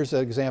 But here's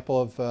an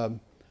example of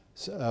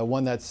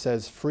one that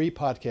says free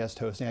podcast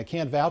hosting. I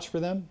can't vouch for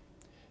them.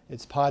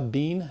 It's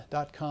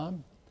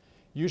podbean.com.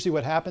 Usually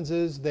what happens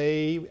is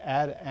they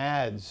add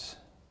ads.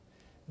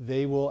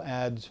 They will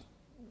add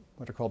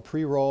what are called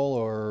pre-roll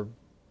or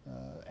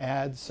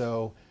ads,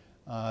 so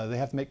they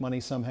have to make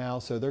money somehow,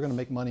 so they're going to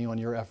make money on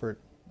your effort.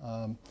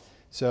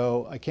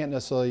 So I can't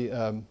necessarily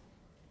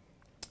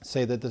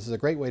say that this is a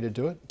great way to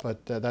do it,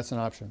 but that's an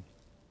option.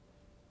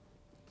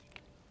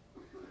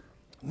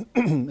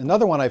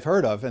 Another one I've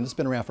heard of, and it's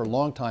been around for a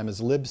long time, is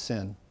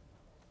Libsyn.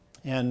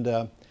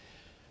 And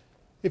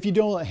if you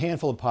do a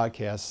handful of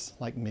podcasts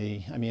like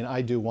me, I mean,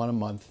 I do one a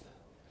month.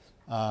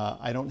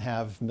 I don't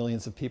have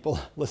millions of people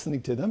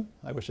listening to them.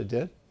 I wish I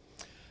did.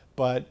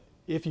 But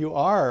if you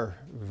are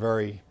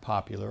very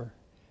popular,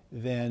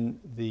 then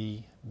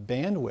the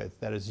bandwidth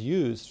that is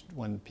used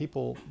when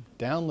people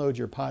download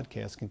your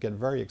podcast can get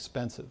very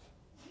expensive.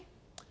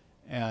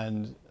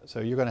 And so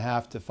you're going to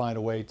have to find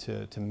a way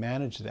to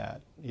manage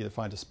that, either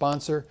find a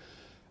sponsor.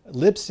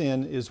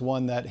 Libsyn is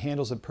one that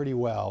handles it pretty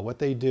well. What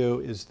they do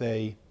is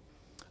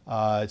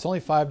it's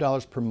only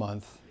 $5 per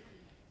month,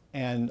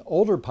 and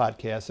older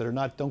podcasts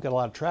that don't get a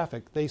lot of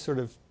traffic, they sort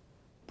of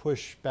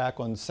push back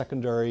on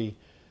secondary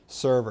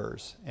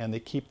servers, and they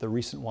keep the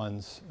recent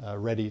ones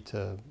ready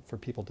for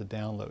people to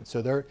download.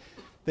 So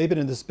they've been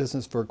in this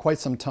business for quite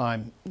some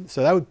time.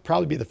 So that would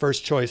probably be the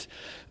first choice,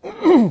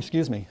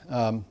 excuse me,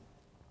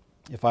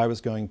 if I was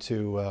going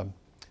to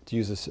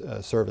use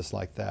a service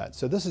like that.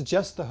 So this is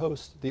just to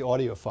host the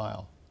audio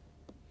file.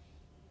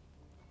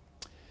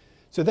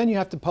 So then you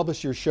have to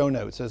publish your show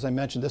notes. As I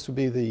mentioned, this would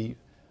be the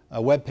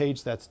web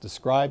page that's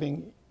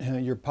describing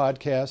your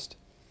podcast.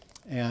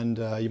 And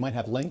you might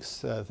have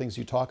links, things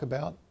you talk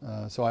about.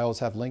 So I always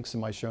have links in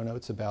my show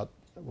notes about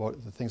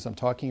the things I'm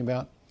talking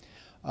about.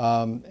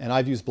 And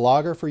I've used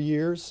Blogger for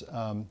years.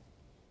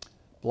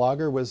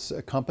 Blogger was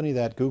a company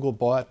that Google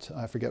bought,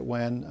 I forget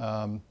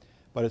when,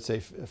 but it's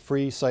a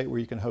free site where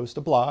you can host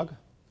a blog.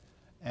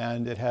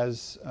 And it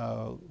has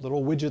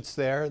little widgets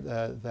there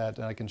that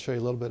I can show you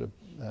a little bit of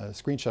a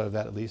screenshot of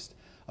that at least,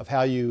 of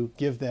how you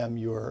give them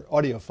your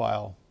audio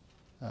file.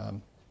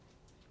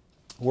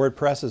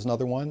 WordPress is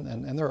another one,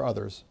 and there are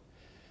others.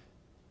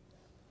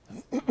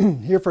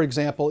 Here, for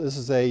example, this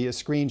is a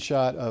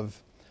screenshot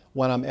of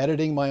when I'm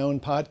editing my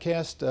own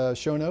podcast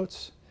show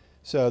notes.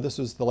 So this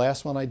was the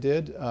last one I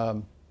did,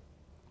 and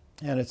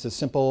it's a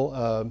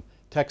simple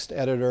text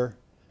editor,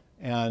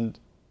 and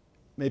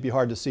maybe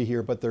hard to see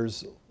here, but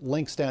there's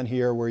links down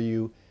here where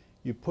you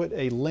put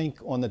a link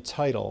on the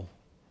title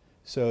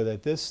so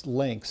that this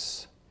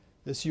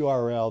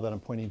URL that I'm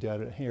pointing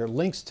down here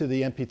links to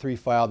the MP3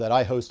 file that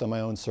I host on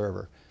my own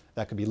server.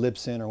 That could be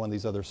Libsyn or one of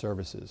these other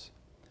services.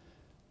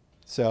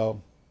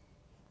 So,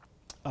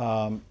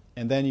 and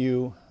then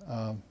you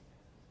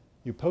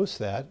post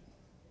that.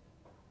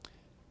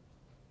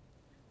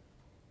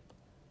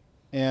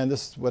 And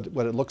this is what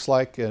it looks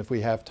like. And if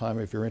we have time,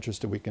 if you're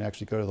interested, we can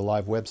actually go to the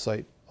live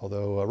website.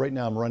 Although right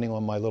now I'm running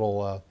on my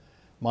little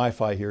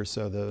MiFi here,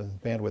 so the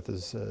bandwidth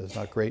is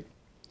not great.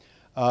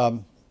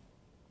 And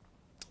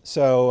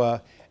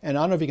I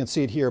don't know if you can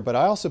see it here, but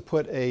I also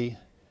put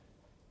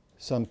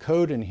some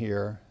code in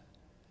here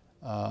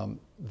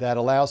that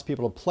allows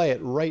people to play it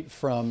right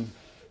from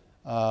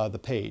the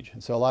page.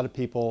 And so a lot of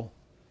people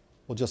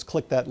will just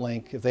click that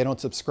link. If they don't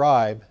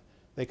subscribe,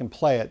 they can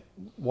play it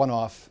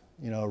one-off,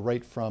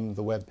 right from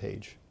the web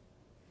page.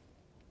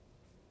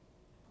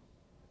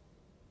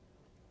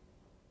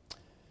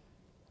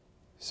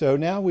 So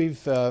now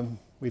we've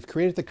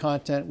created the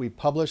content, we've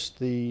published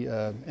the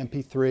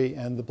MP3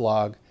 and the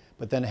blog,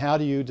 but then how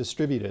do you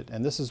distribute it?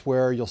 And this is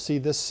where you'll see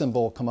this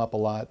symbol come up a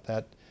lot,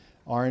 that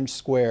orange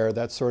square.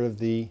 That's sort of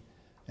and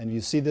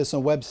you see this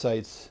on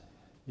websites,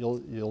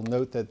 you'll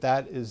note that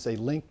that is a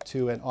link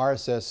to an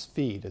RSS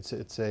feed.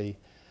 It's a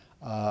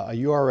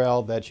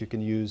URL that you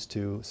can use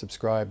to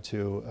subscribe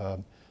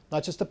to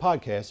not just a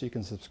podcast, you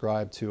can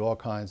subscribe to all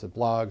kinds of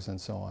blogs and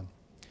so on.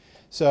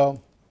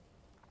 So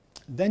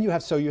then you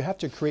have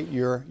to create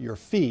your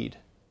feed.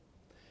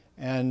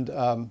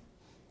 And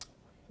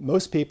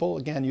most people,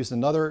 again, use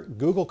another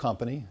Google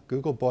company.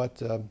 Google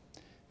bought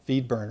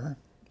FeedBurner.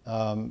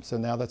 So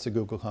now that's a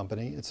Google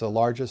company. It's the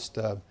largest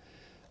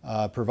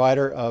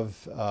provider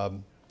of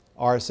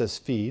RSS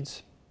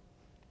feeds.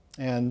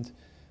 And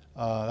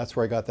that's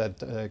where I got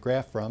that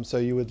graph from. So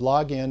you would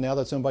log in. Now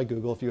that's owned by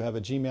Google. If you have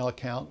a Gmail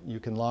account, you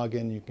can log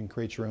in. You can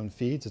create your own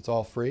feeds. It's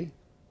all free.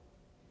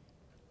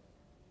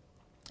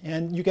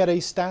 And you get a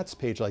stats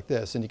page like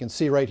this. And you can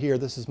see right here,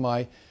 this is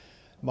the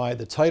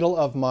title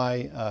of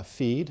my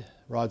feed,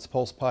 Rod's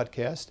Pulse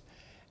Podcast.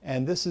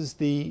 And this is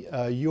the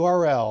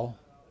URL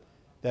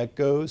that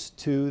goes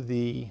to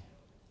the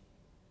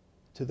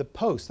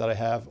post that I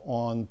have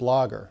on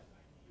Blogger.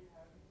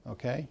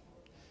 Okay?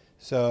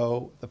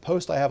 So the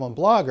post I have on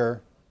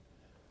Blogger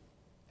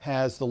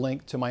has the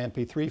link to my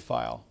MP3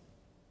 file.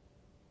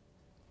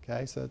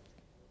 Okay, so it's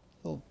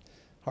a little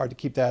hard to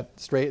keep that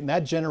straight. And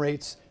that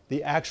generates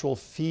the actual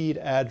feed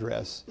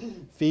address,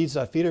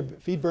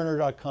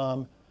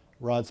 feeds.feedburner.com,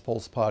 Rod's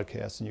Pulse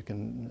Podcast, and you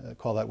can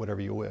call that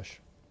whatever you wish.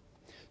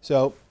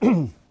 So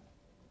then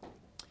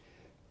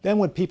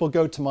when people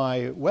go to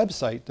my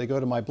website, they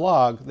go to my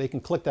blog, they can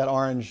click that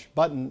orange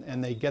button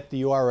and they get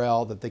the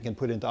URL that they can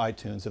put into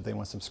iTunes if they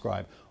want to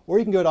subscribe. Or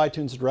you can go to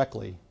iTunes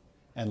directly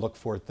and look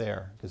for it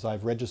there, because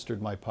I've registered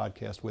my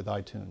podcast with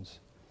iTunes.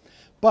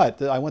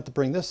 But I want to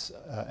bring this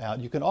out.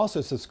 You can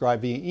also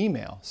subscribe via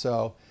email.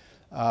 So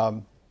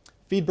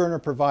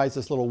FeedBurner provides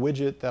this little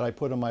widget that I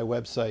put on my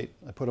website,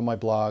 I put on my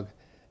blog,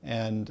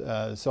 and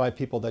so I have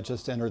people that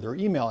just enter their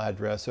email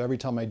address. So every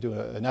time I do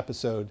an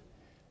episode,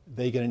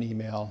 they get an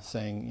email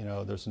saying,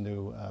 there's a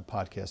new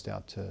podcast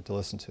out to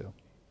listen to.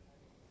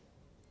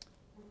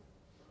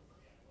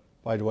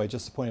 By the way,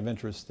 just a point of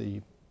interest,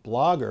 the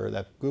Blogger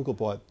that Google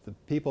bought, the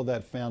people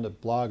that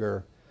founded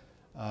Blogger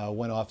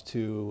went off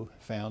to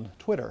found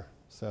Twitter.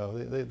 So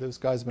those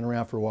guys have been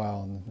around for a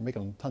while and they're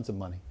making tons of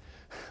money.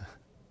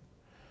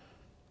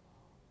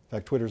 In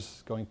fact,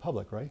 Twitter's going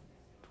public, right?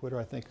 Twitter,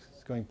 I think,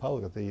 is going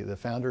public. The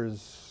founder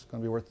is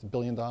going to be worth $1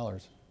 billion.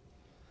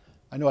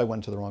 I know I went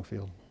into the wrong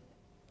field.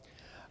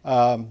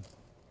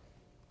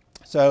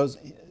 So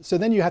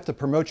then you have to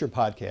promote your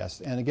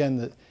podcast. And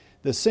again,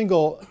 the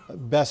single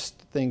best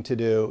thing to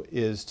do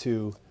is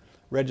to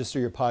register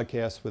your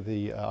podcast with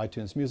the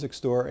iTunes Music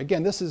Store.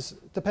 Again, this is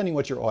depending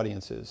what your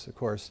audience is, of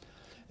course.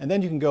 And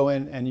then you can go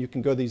in and you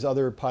can go to these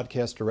other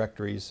podcast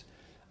directories.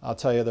 I'll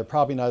tell you, they're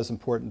probably not as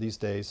important these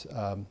days,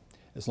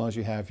 as long as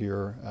you have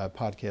your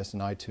podcast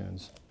in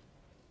iTunes.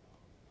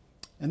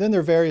 And then there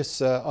are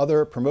various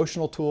other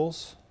promotional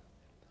tools.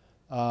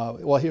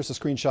 Well, here's a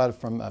screenshot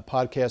from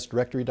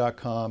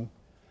podcastdirectory.com.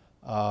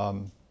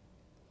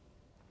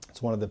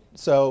 It's one of the,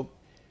 so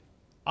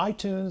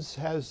iTunes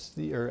has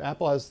or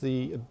Apple has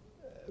the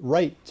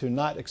right to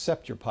not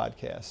accept your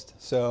podcast.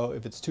 So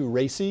if it's too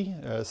racy,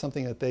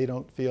 something that they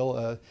don't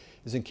feel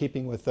is in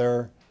keeping with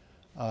their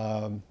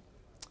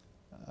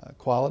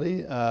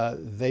quality,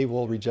 they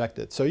will reject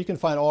it. So you can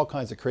find all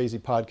kinds of crazy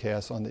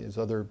podcasts on these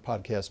other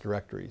podcast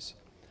directories.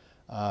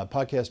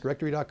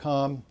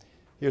 Podcastdirectory.com.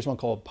 Here's one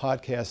called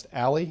Podcast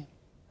Alley.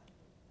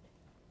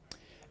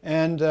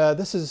 And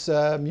this is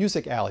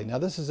Music Alley. Now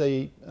this is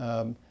a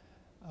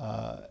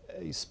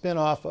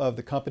spin-off of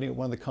the company,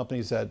 one of the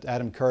companies that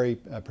Adam Curry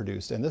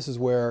produced. And this is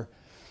where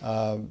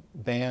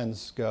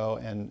bands go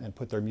and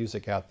put their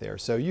music out there.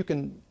 So you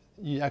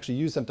actually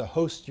use them to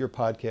host your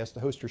podcast, to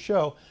host your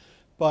show,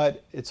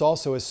 but it's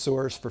also a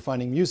source for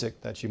finding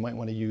music that you might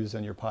want to use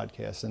on your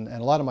podcast. And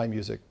a lot of my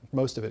music,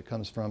 most of it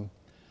comes from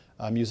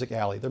Music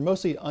Alley. They're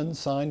mostly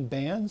unsigned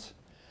bands,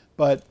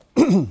 but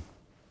in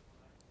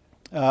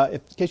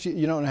case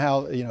you don't know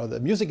how the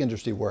music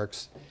industry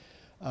works,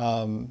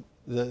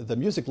 the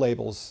music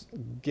labels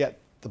get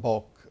the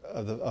bulk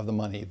of the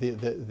money.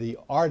 The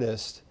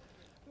artist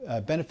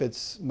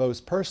benefits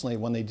most personally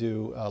when they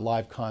do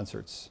live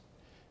concerts.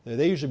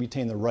 They usually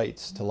retain the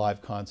rights to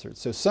live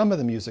concerts. So some of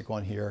the music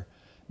on here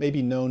may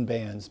be known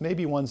bands,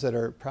 maybe ones that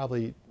are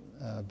probably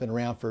been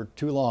around for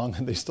too long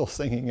and they're still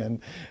singing,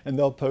 and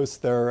they'll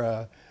post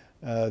their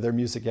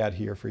music out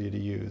here for you to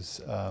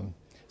use.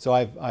 So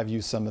I've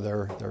used some of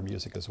their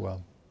music as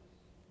well.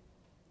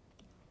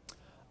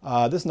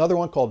 This is another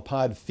one called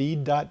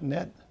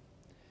podfeed.net.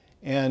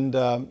 And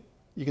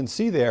you can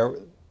see there,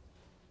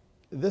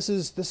 this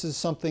is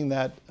something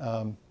that,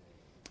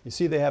 you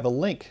see they have a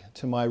link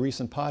to my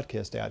recent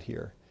podcast out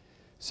here.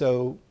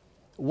 So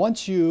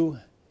once you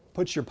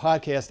put your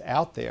podcast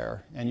out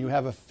there and you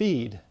have a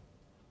feed,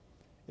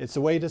 it's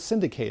a way to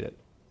syndicate it.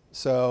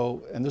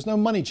 So, and there's no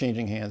money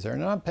changing hands there.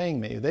 They're not paying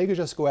me. They could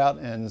just go out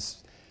and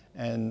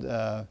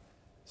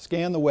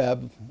scan the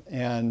web,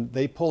 and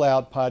they pull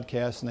out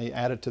podcasts and they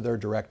add it to their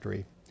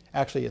directory.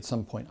 Actually, at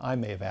some point, I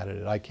may have added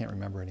it. I can't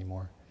remember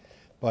anymore.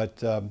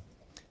 But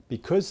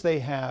because they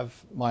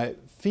have my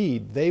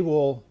feed, they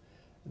will,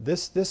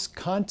 this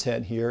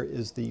content here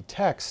is the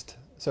text.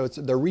 So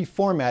they're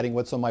reformatting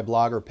what's on my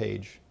Blogger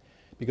page,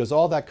 because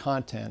all that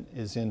content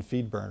is in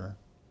FeedBurner.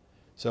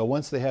 So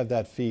once they have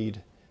that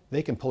feed,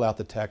 they can pull out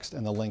the text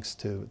and the links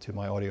to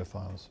my audio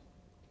files.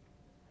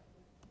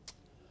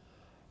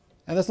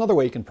 And that's another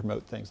way you can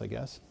promote things, I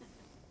guess.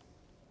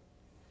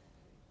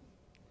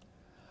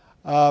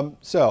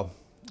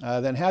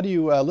 Then how do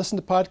you listen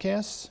to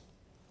podcasts?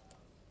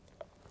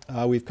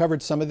 We've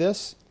covered some of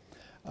this.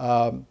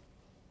 So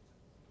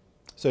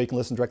you can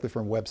listen directly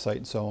from a website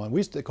and so on. We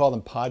used to call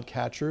them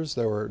podcatchers.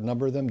 There were a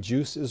number of them.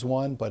 Juice is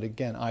one, but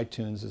again,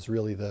 iTunes is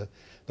really the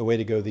way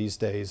to go these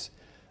days.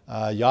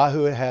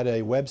 Yahoo had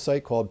a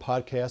website called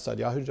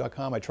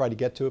podcast.yahoo.com. I tried to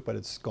get to it, but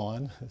it's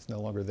gone. It's no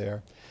longer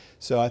there.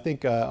 So I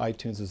think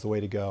iTunes is the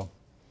way to go.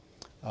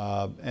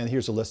 And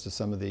here's a list of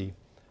some of the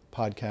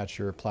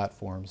podcatcher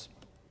platforms.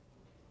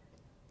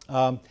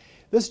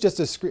 This is just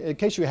a screen, in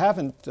case you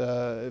haven't,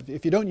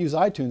 if you don't use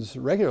iTunes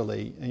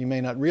regularly, you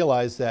may not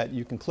realize that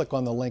you can click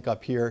on the link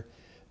up here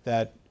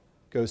that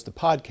goes to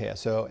podcasts.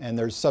 So, and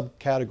there's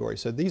subcategories.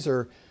 So these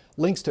are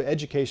links to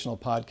educational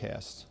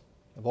podcasts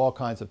of all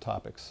kinds of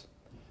topics.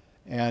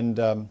 And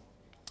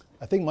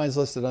I think mine's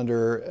listed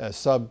under a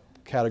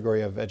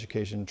subcategory of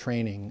education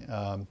training.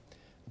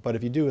 But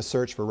if you do a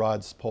search for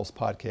Rod's Pulse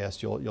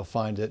Podcast, you'll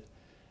find it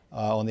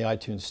on the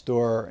iTunes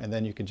store, and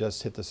then you can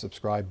just hit the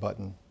subscribe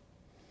button.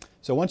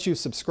 So once you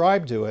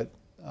subscribe to it,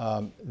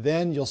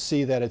 then you'll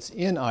see that it's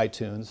in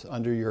iTunes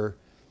under your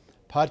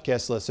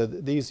podcast list. So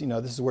these,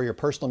 this is where your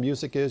personal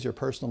music is, your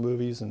personal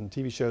movies and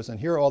TV shows, and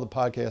here are all the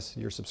podcasts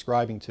you're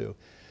subscribing to.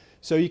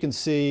 So you can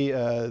see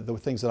the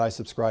things that I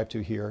subscribe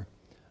to here,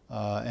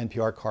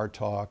 NPR Car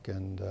Talk,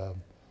 and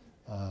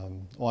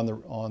on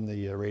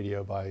the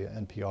radio by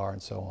NPR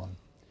and so on.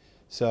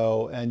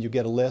 So, and you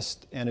get a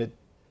list, and it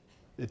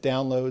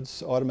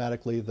downloads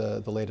automatically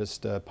the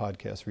latest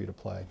podcast for you to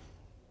play.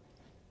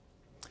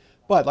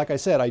 But like I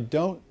said, I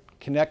don't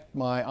connect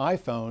my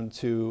iPhone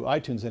to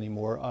iTunes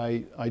anymore.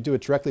 I do it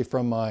directly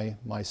from my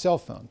cell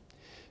phone.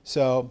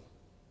 So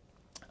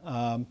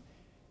podcast,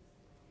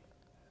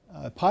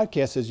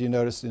 as you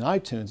noticed in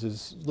iTunes,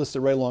 is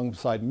listed right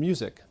alongside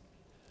music.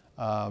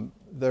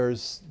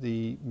 There's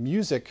the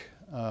music,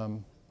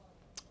 what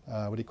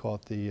do you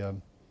call it,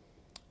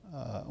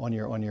 on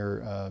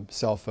your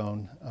cell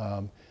phone.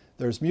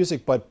 There's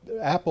music, but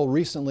Apple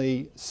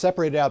recently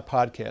separated out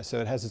podcasts,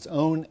 so it has its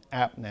own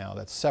app now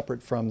that's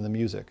separate from the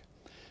music.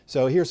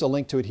 So here's a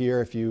link to it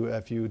here. If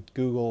you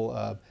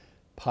Google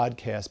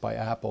podcast by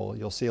Apple,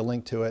 you'll see a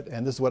link to it,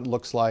 and this is what it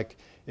looks like.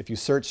 If you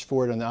search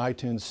for it in the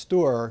iTunes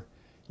store,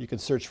 you can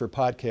search for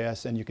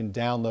podcasts, and you can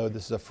download.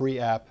 This is a free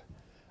app,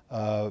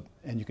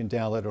 and you can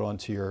download it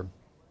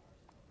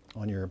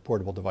on your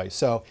portable device.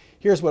 So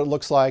here's what it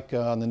looks like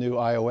on the new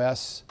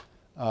iOS.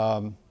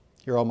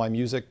 Here are all my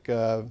music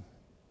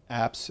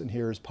apps, and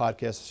here's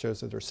podcasts. It shows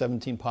that there are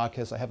 17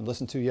 podcasts I haven't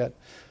listened to yet.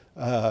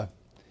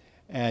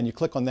 And you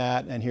click on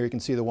that, and here you can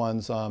see the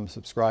ones I'm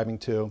subscribing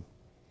to.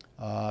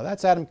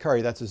 That's Adam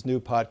Curry. That's his new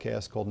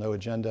podcast called No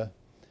Agenda.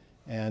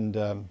 And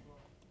then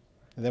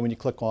when you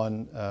click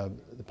on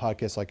the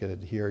podcast like I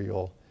did here,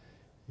 you'll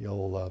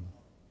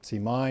see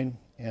mine.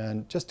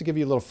 And just to give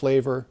you a little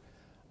flavor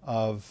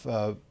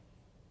of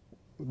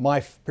my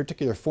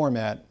particular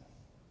format,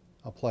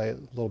 I'll play a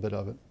little bit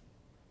of it.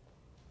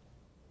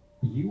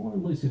 You are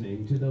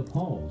listening to The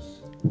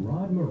Pulse,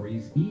 Rod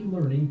Murray's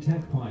e-learning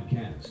tech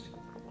podcast,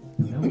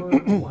 number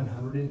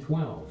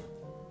 112.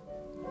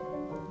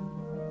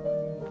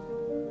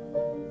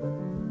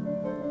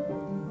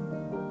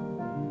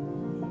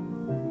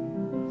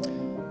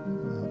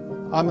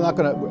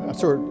 I'm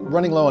sort of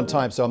running low on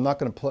time, so I'm not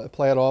going to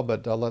play it all,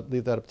 but I'll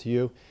leave that up to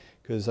you,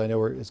 because I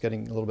know it's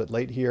getting a little bit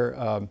late here.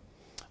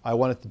 I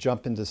wanted to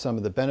jump into some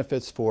of the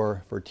benefits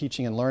for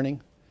teaching and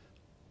learning.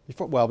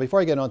 Before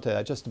I get onto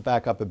that, just to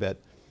back up a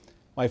bit,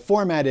 my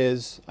format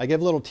is I give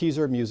a little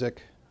teaser of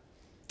music,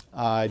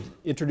 I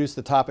introduce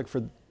the topic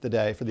for the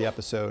day, for the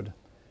episode,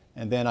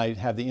 and then I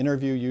have the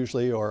interview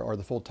usually, or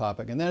the full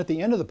topic. And then at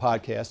the end of the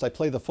podcast, I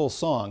play the full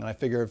song, and I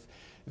figure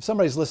if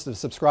somebody's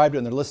subscribed to it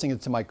and they're listening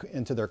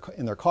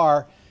in their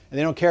car and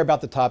they don't care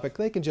about the topic,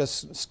 they can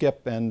just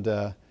skip and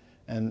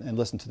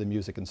listen to the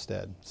music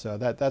instead. So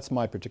that's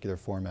my particular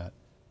format.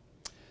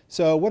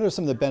 So what are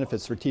some of the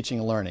benefits for teaching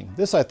and learning?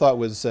 This I thought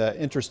was an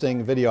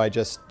interesting video I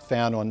just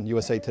found on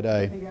USA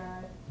Today. Hey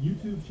guys.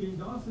 YouTube Shane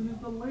Dawson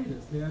is the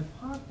latest to add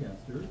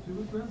podcaster to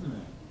his resume.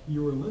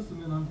 You are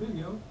listening on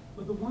video, but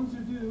But the ones who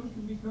do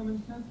can become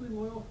intensely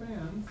loyal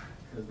fans,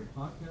 as the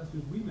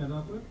podcasters we met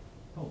up with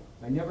hope.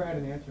 I never had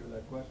an answer to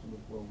that question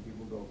before when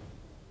people go,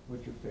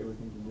 what's your favorite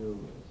thing to do?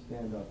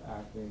 Stand-up,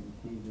 acting,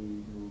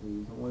 TV,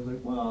 movies. I'm always like,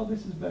 well,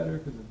 this is better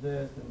because of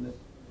this, and this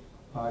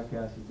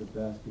podcast is the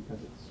best because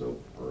it's so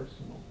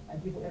personal.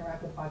 And people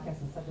interact with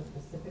podcasts in such a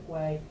specific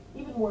way,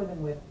 even more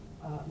than with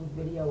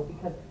video,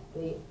 because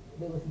they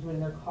listen to it in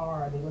their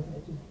car, they listen to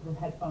it through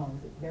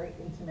headphones. It's very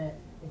intimate.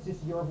 It's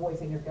just your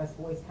voice and your guest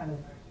voice kind of,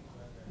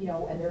 you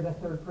know, and they're the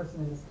third person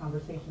in this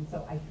conversation.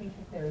 So I think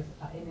that there's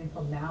an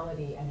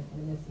informality and an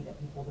intimacy that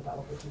people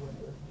develop with you when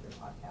they listen to your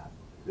podcast.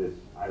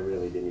 I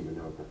really didn't even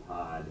know what the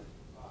pod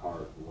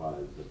part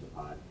was of the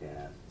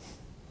podcast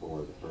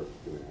for the first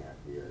 2.5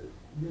 years.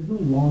 There's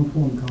no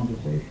long-form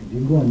conversations.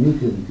 You can go on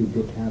YouTube and see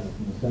Dick Cavett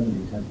from the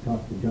 70s had to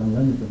talk to John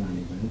Lennon for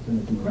 90 minutes, and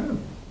it's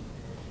incredible.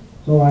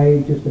 So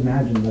I just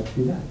imagined, let's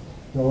do that.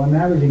 So I'm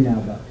averaging now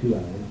about 2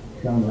 hours.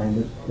 John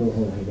Landis still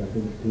holds the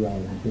record at 2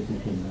 hours and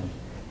 52 minutes.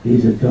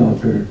 He's a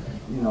talker.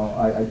 You know,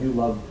 I do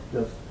love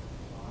just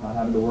not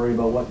having to worry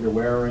about what you're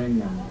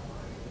wearing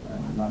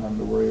and not having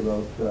to worry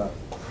about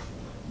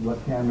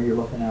what camera you're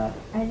looking at.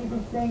 And you've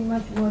been saying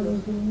much more than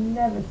you can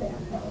never say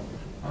on television.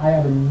 I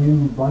have a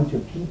new bunch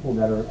of people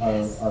that are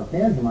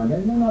fans of mine. They're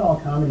not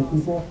all comedy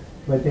people,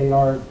 but they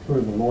are sort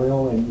of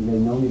loyal and they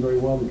know me very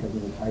well because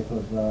of the type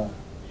of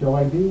show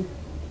I do.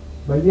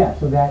 But yeah,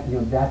 so that, you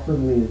know, that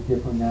certainly is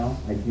different now.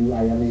 I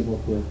am able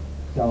to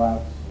sell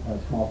out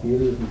small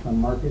theaters in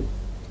some markets,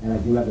 and I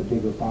do have a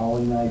bigger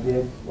following than I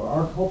did. Well,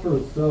 our culture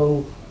is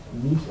so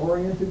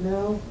niche-oriented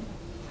now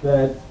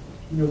that,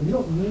 you know, you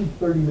don't need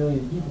 30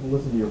 million people to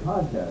listen to your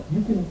podcast.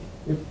 You can,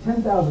 if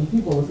 10,000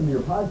 people listen to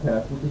your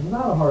podcast, which is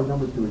not a hard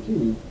number to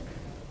achieve,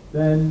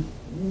 then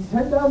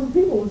 10,000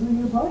 people listen to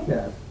your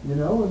podcast, you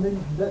know, and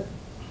then that,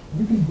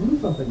 you can do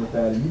something with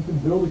that, and you can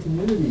build a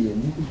community,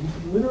 and you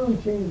can literally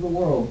change the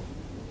world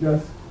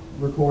just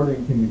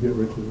recording. Can you get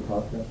rich as a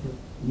podcaster?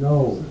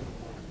 No.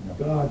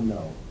 God,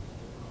 no.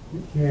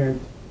 You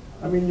can't.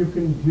 I mean, you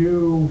can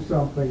do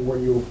something where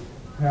you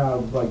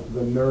have, like,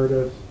 the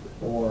Nerdist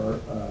or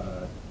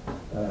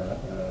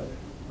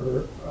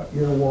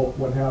Earwolf,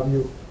 what have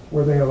you,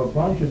 where they have a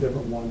bunch of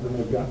different ones and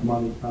they've got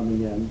money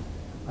coming in.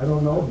 I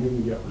don't know if you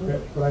can get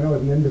rich, but I know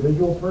as an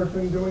individual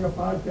person doing a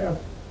podcast,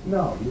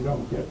 no, you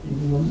don't get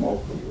even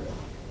remotely rich.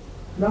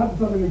 Not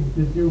something that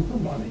you do for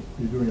money.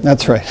 You're doing it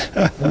That's right.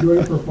 I'm doing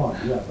it for fun,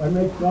 yes. I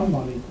make some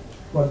money,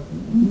 but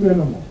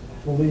minimal,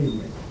 believe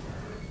me.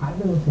 I've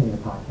been listening to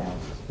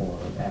podcasts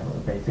forever,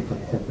 basically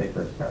since they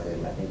first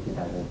started, I think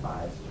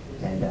 2005.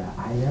 And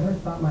I never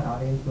thought my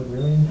audience would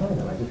really enjoy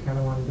them. I just kind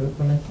of wanted to do it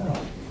for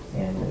myself.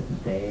 And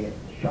they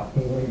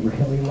shockingly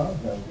really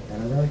love them.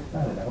 And I'm really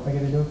excited. I hope I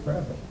get to do it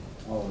forever.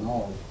 All in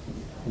all,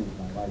 it's changed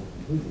my life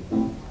completely.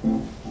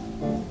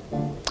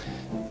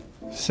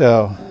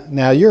 So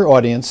now your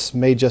audience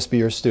may just be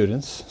your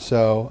students.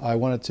 So I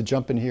wanted to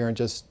jump in here and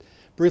just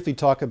briefly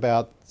talk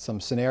about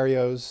some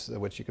scenarios,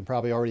 which you can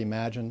probably already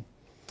imagine.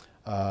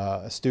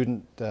 A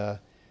student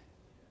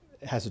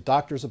has a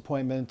doctor's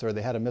appointment, or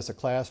they had to miss a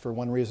class for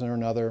one reason or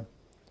another.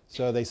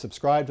 So they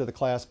subscribe to the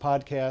class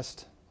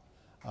podcast.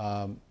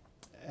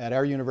 At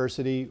our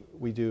university,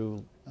 we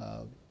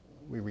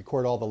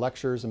record all the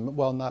lectures, and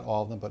well, not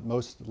all of them, but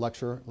most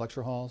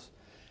lecture halls.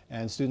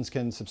 And students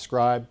can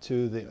subscribe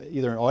to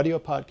either an audio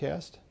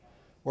podcast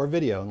or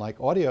video. And like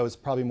audio is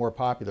probably more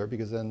popular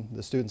because then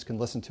the students can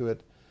listen to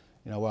it,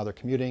 you know, while they're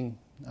commuting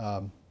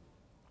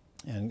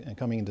and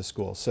coming into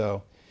school.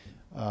 So.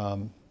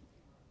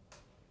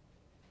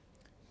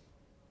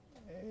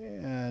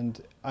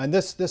 And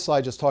this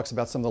slide just talks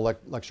about some of the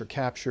lecture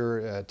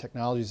capture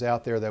technologies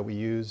out there that we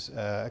use.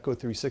 Echo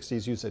 360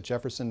 is used at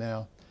Jefferson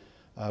now.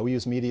 We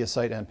use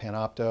MediaSite and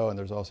Panopto, and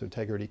there's also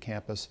Integrity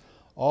Campus.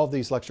 All of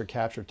these lecture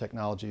capture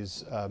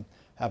technologies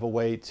have a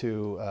way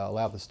to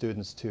allow the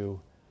students to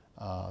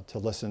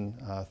listen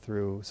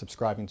through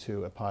subscribing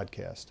to a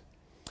podcast.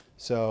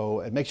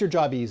 So it makes your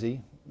job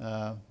easy.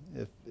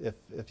 If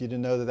you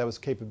didn't know that was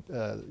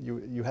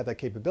you had that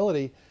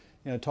capability,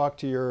 you know, talk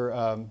to your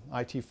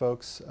IT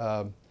folks,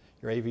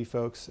 your AV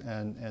folks,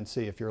 and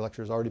see if your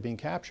lecture is already being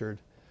captured.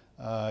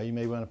 You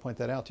may want to point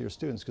that out to your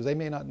students because they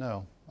may not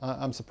know.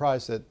 I'm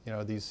surprised that, you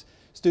know, these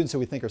students that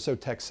we think are so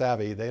tech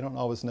savvy, they don't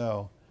always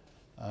know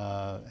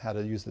how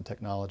to use the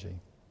technology.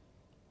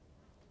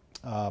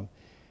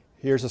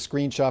 Here's a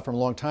screenshot from a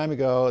long time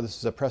ago. This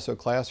is a Presso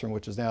classroom,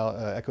 which is now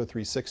Echo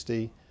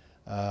 360.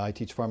 I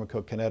teach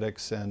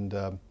pharmacokinetics,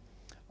 and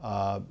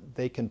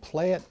they can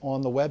play it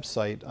on the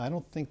website. I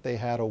don't think they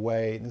had a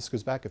way, and this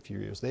goes back a few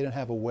years, they didn't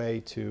have a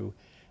way to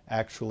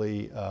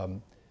actually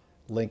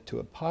link to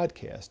a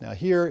podcast. Now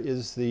here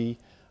is the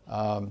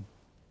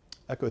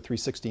Echo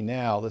 360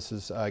 now. This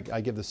is,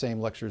 I give the same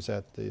lectures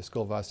at the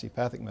School of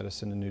Osteopathic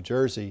Medicine in New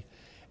Jersey,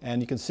 and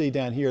you can see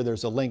down here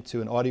there's a link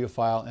to an audio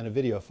file and a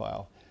video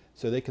file.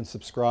 So they can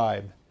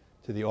subscribe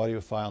to the audio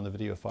file and the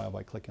video file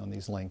by clicking on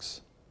these links.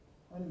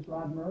 My name is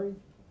Rod Murray,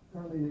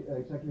 currently the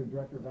Executive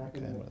Director of Academic.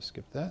 Okay, I'm going to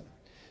skip that.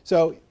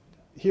 So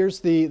here's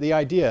the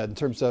idea in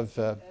terms of,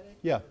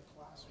 yeah.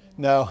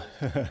 No.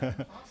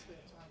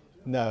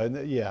 No,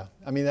 yeah.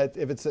 I mean,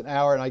 if it's an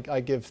hour and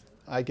I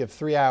give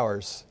 3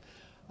 hours,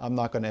 I'm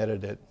not going to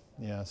edit it.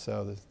 Yeah,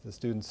 so the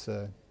students,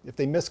 if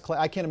they miss class,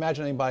 I can't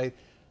imagine anybody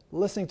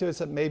listening to it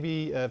except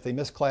maybe if they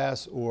miss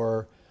class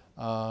or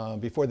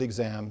before the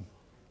exam.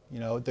 You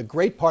know, the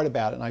great part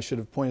about it, and I should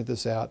have pointed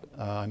this out,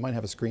 I might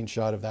have a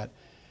screenshot of that.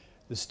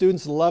 The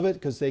students love it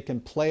because they can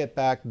play it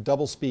back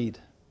double speed.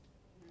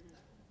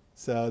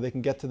 So they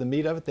can get to the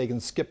meat of it, they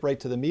can skip right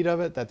to the meat of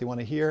it that they want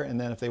to hear, and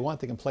then if they want,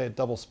 they can play it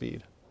double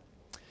speed.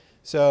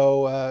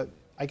 So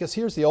I guess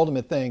here's the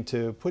ultimate thing,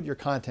 to put your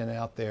content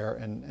out there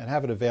and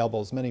have it available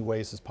as many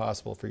ways as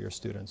possible for your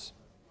students.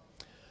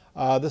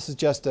 This is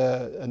just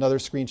another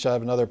screenshot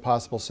of another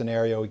possible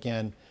scenario.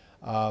 Again,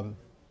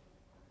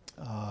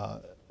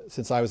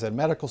 since I was at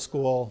medical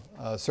school,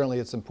 certainly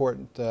it's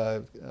important.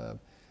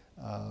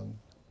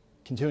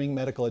 Continuing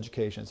medical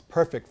education is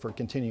perfect for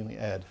continuing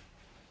ed.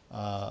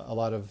 A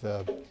lot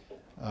of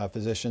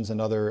physicians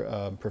and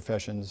other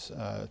professions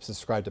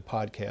subscribe to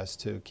podcasts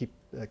to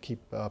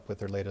keep up with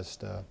their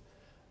latest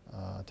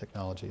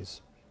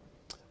technologies.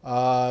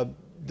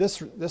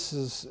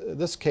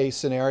 This case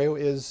scenario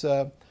is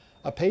a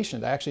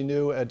patient. I actually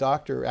knew a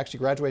doctor, actually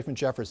graduated from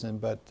Jefferson,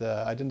 but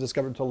I didn't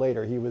discover it until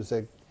later. He was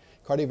a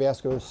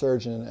cardiovascular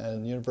surgeon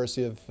at the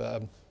University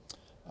of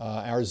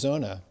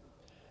Arizona.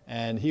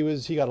 And he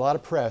got a lot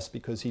of press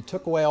because he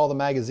took away all the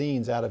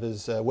magazines out of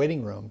his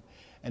waiting room,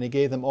 and he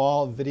gave them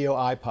all video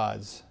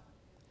iPods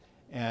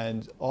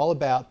and all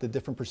about the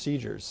different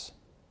procedures.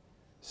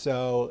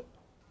 So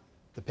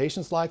the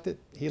patients liked it,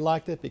 he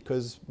liked it,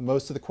 because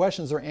most of the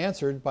questions are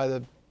answered by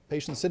the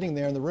patient sitting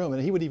there in the room,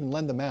 and he would even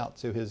lend them out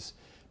to his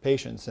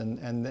patients, and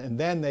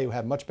then they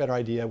have much better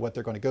idea what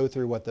they're going to go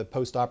through, what the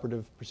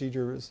post-operative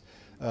procedures,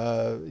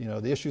 you know,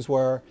 the issues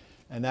were,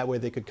 and that way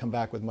they could come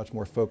back with much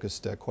more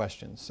focused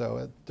questions.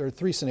 So there are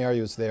 3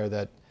 scenarios there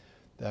that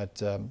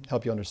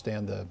help you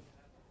understand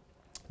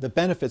the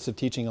benefits of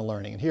teaching and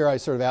learning. And here I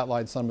sort of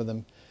outlined some of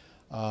them.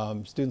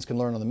 Students can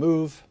learn on the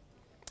move.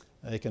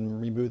 They can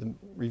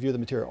review the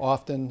material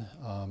often.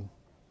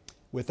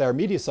 With our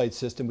media site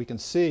system, we can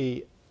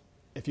see,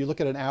 if you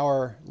look at an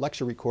hour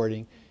lecture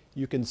recording,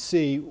 you can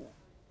see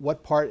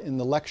what part in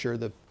the lecture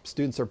the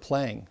students are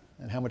playing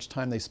and how much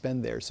time they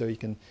spend there. So you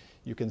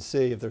can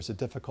see if there's a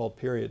difficult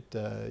period,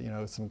 you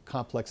know, some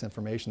complex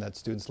information that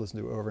students listen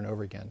to over and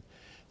over again.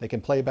 They can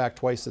play back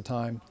twice the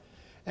time.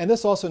 And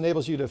this also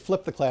enables you to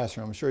flip the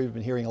classroom. I'm sure you've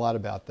been hearing a lot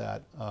about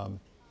that.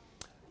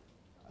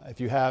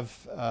 If you have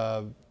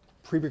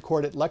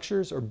pre-recorded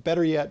lectures, or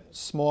better yet,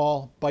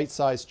 small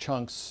bite-sized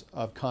chunks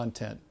of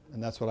content,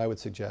 and that's what I would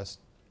suggest,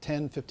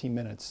 10, 15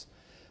 minutes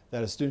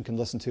that a student can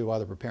listen to while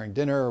they're preparing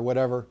dinner or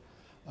whatever.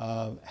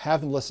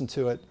 Have them listen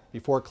to it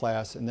before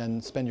class, and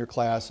then spend your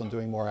class on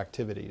doing more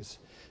activities.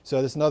 So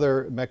there's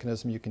another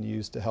mechanism you can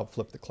use to help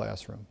flip the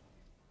classroom.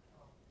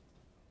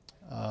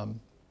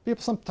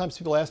 Sometimes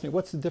people ask me,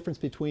 what's the difference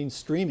between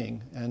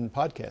streaming and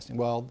podcasting?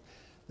 Well,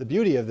 the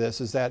beauty of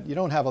this is that you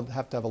don't have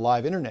to have a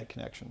live internet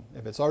connection.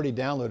 If it's already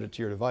downloaded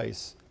to your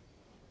device,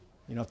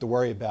 you don't have to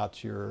worry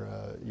about your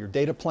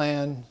data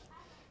plan. You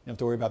don't have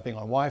to worry about being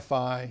on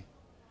Wi-Fi.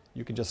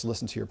 You can just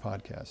listen to your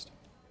podcast.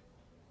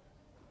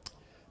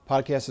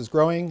 Podcast is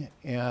growing,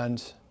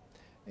 and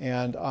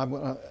I'm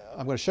going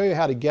to show you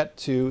how to get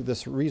to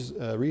this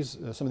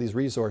some of these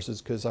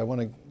resources, because I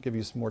want to give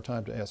you some more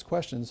time to ask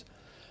questions.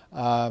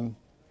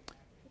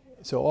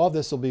 So all of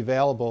this will be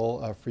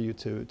available for you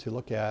to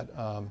look at.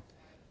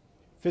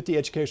 50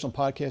 educational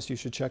podcasts you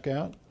should check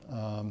out.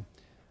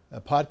 A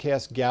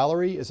podcast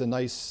gallery is a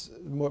nice,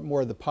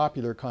 more of the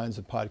popular kinds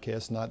of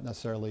podcasts, not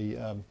necessarily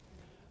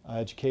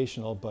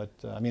educational, but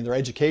I mean, they're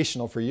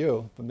educational for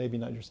you, but maybe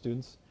not your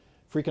students.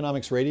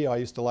 Freakonomics Radio I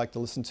used to like to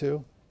listen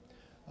to.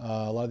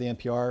 A lot of the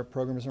NPR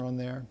programs are on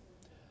there.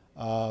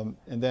 And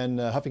then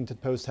Huffington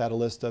Post had a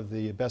list of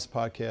the best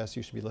podcasts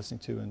you should be listening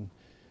to in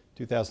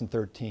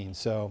 2013.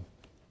 So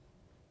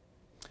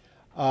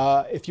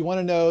if you want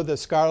to know the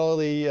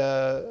scholarly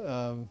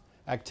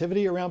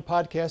activity around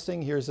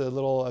podcasting, here's a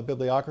little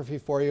bibliography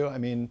for you. I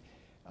mean,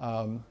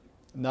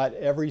 not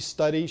every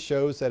study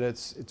shows that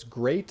it's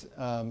great,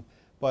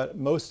 but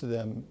most of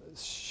them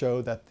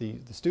show that the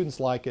students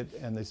like it,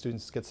 and the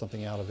students get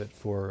something out of it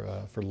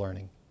for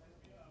learning.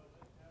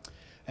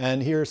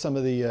 And here are some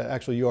of the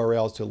actual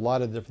URLs to a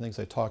lot of the different things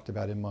I talked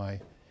about in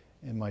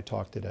my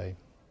talk today.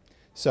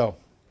 So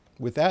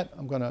with that,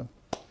 I'm going to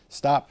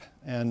stop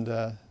and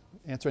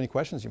answer any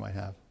questions you might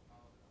have.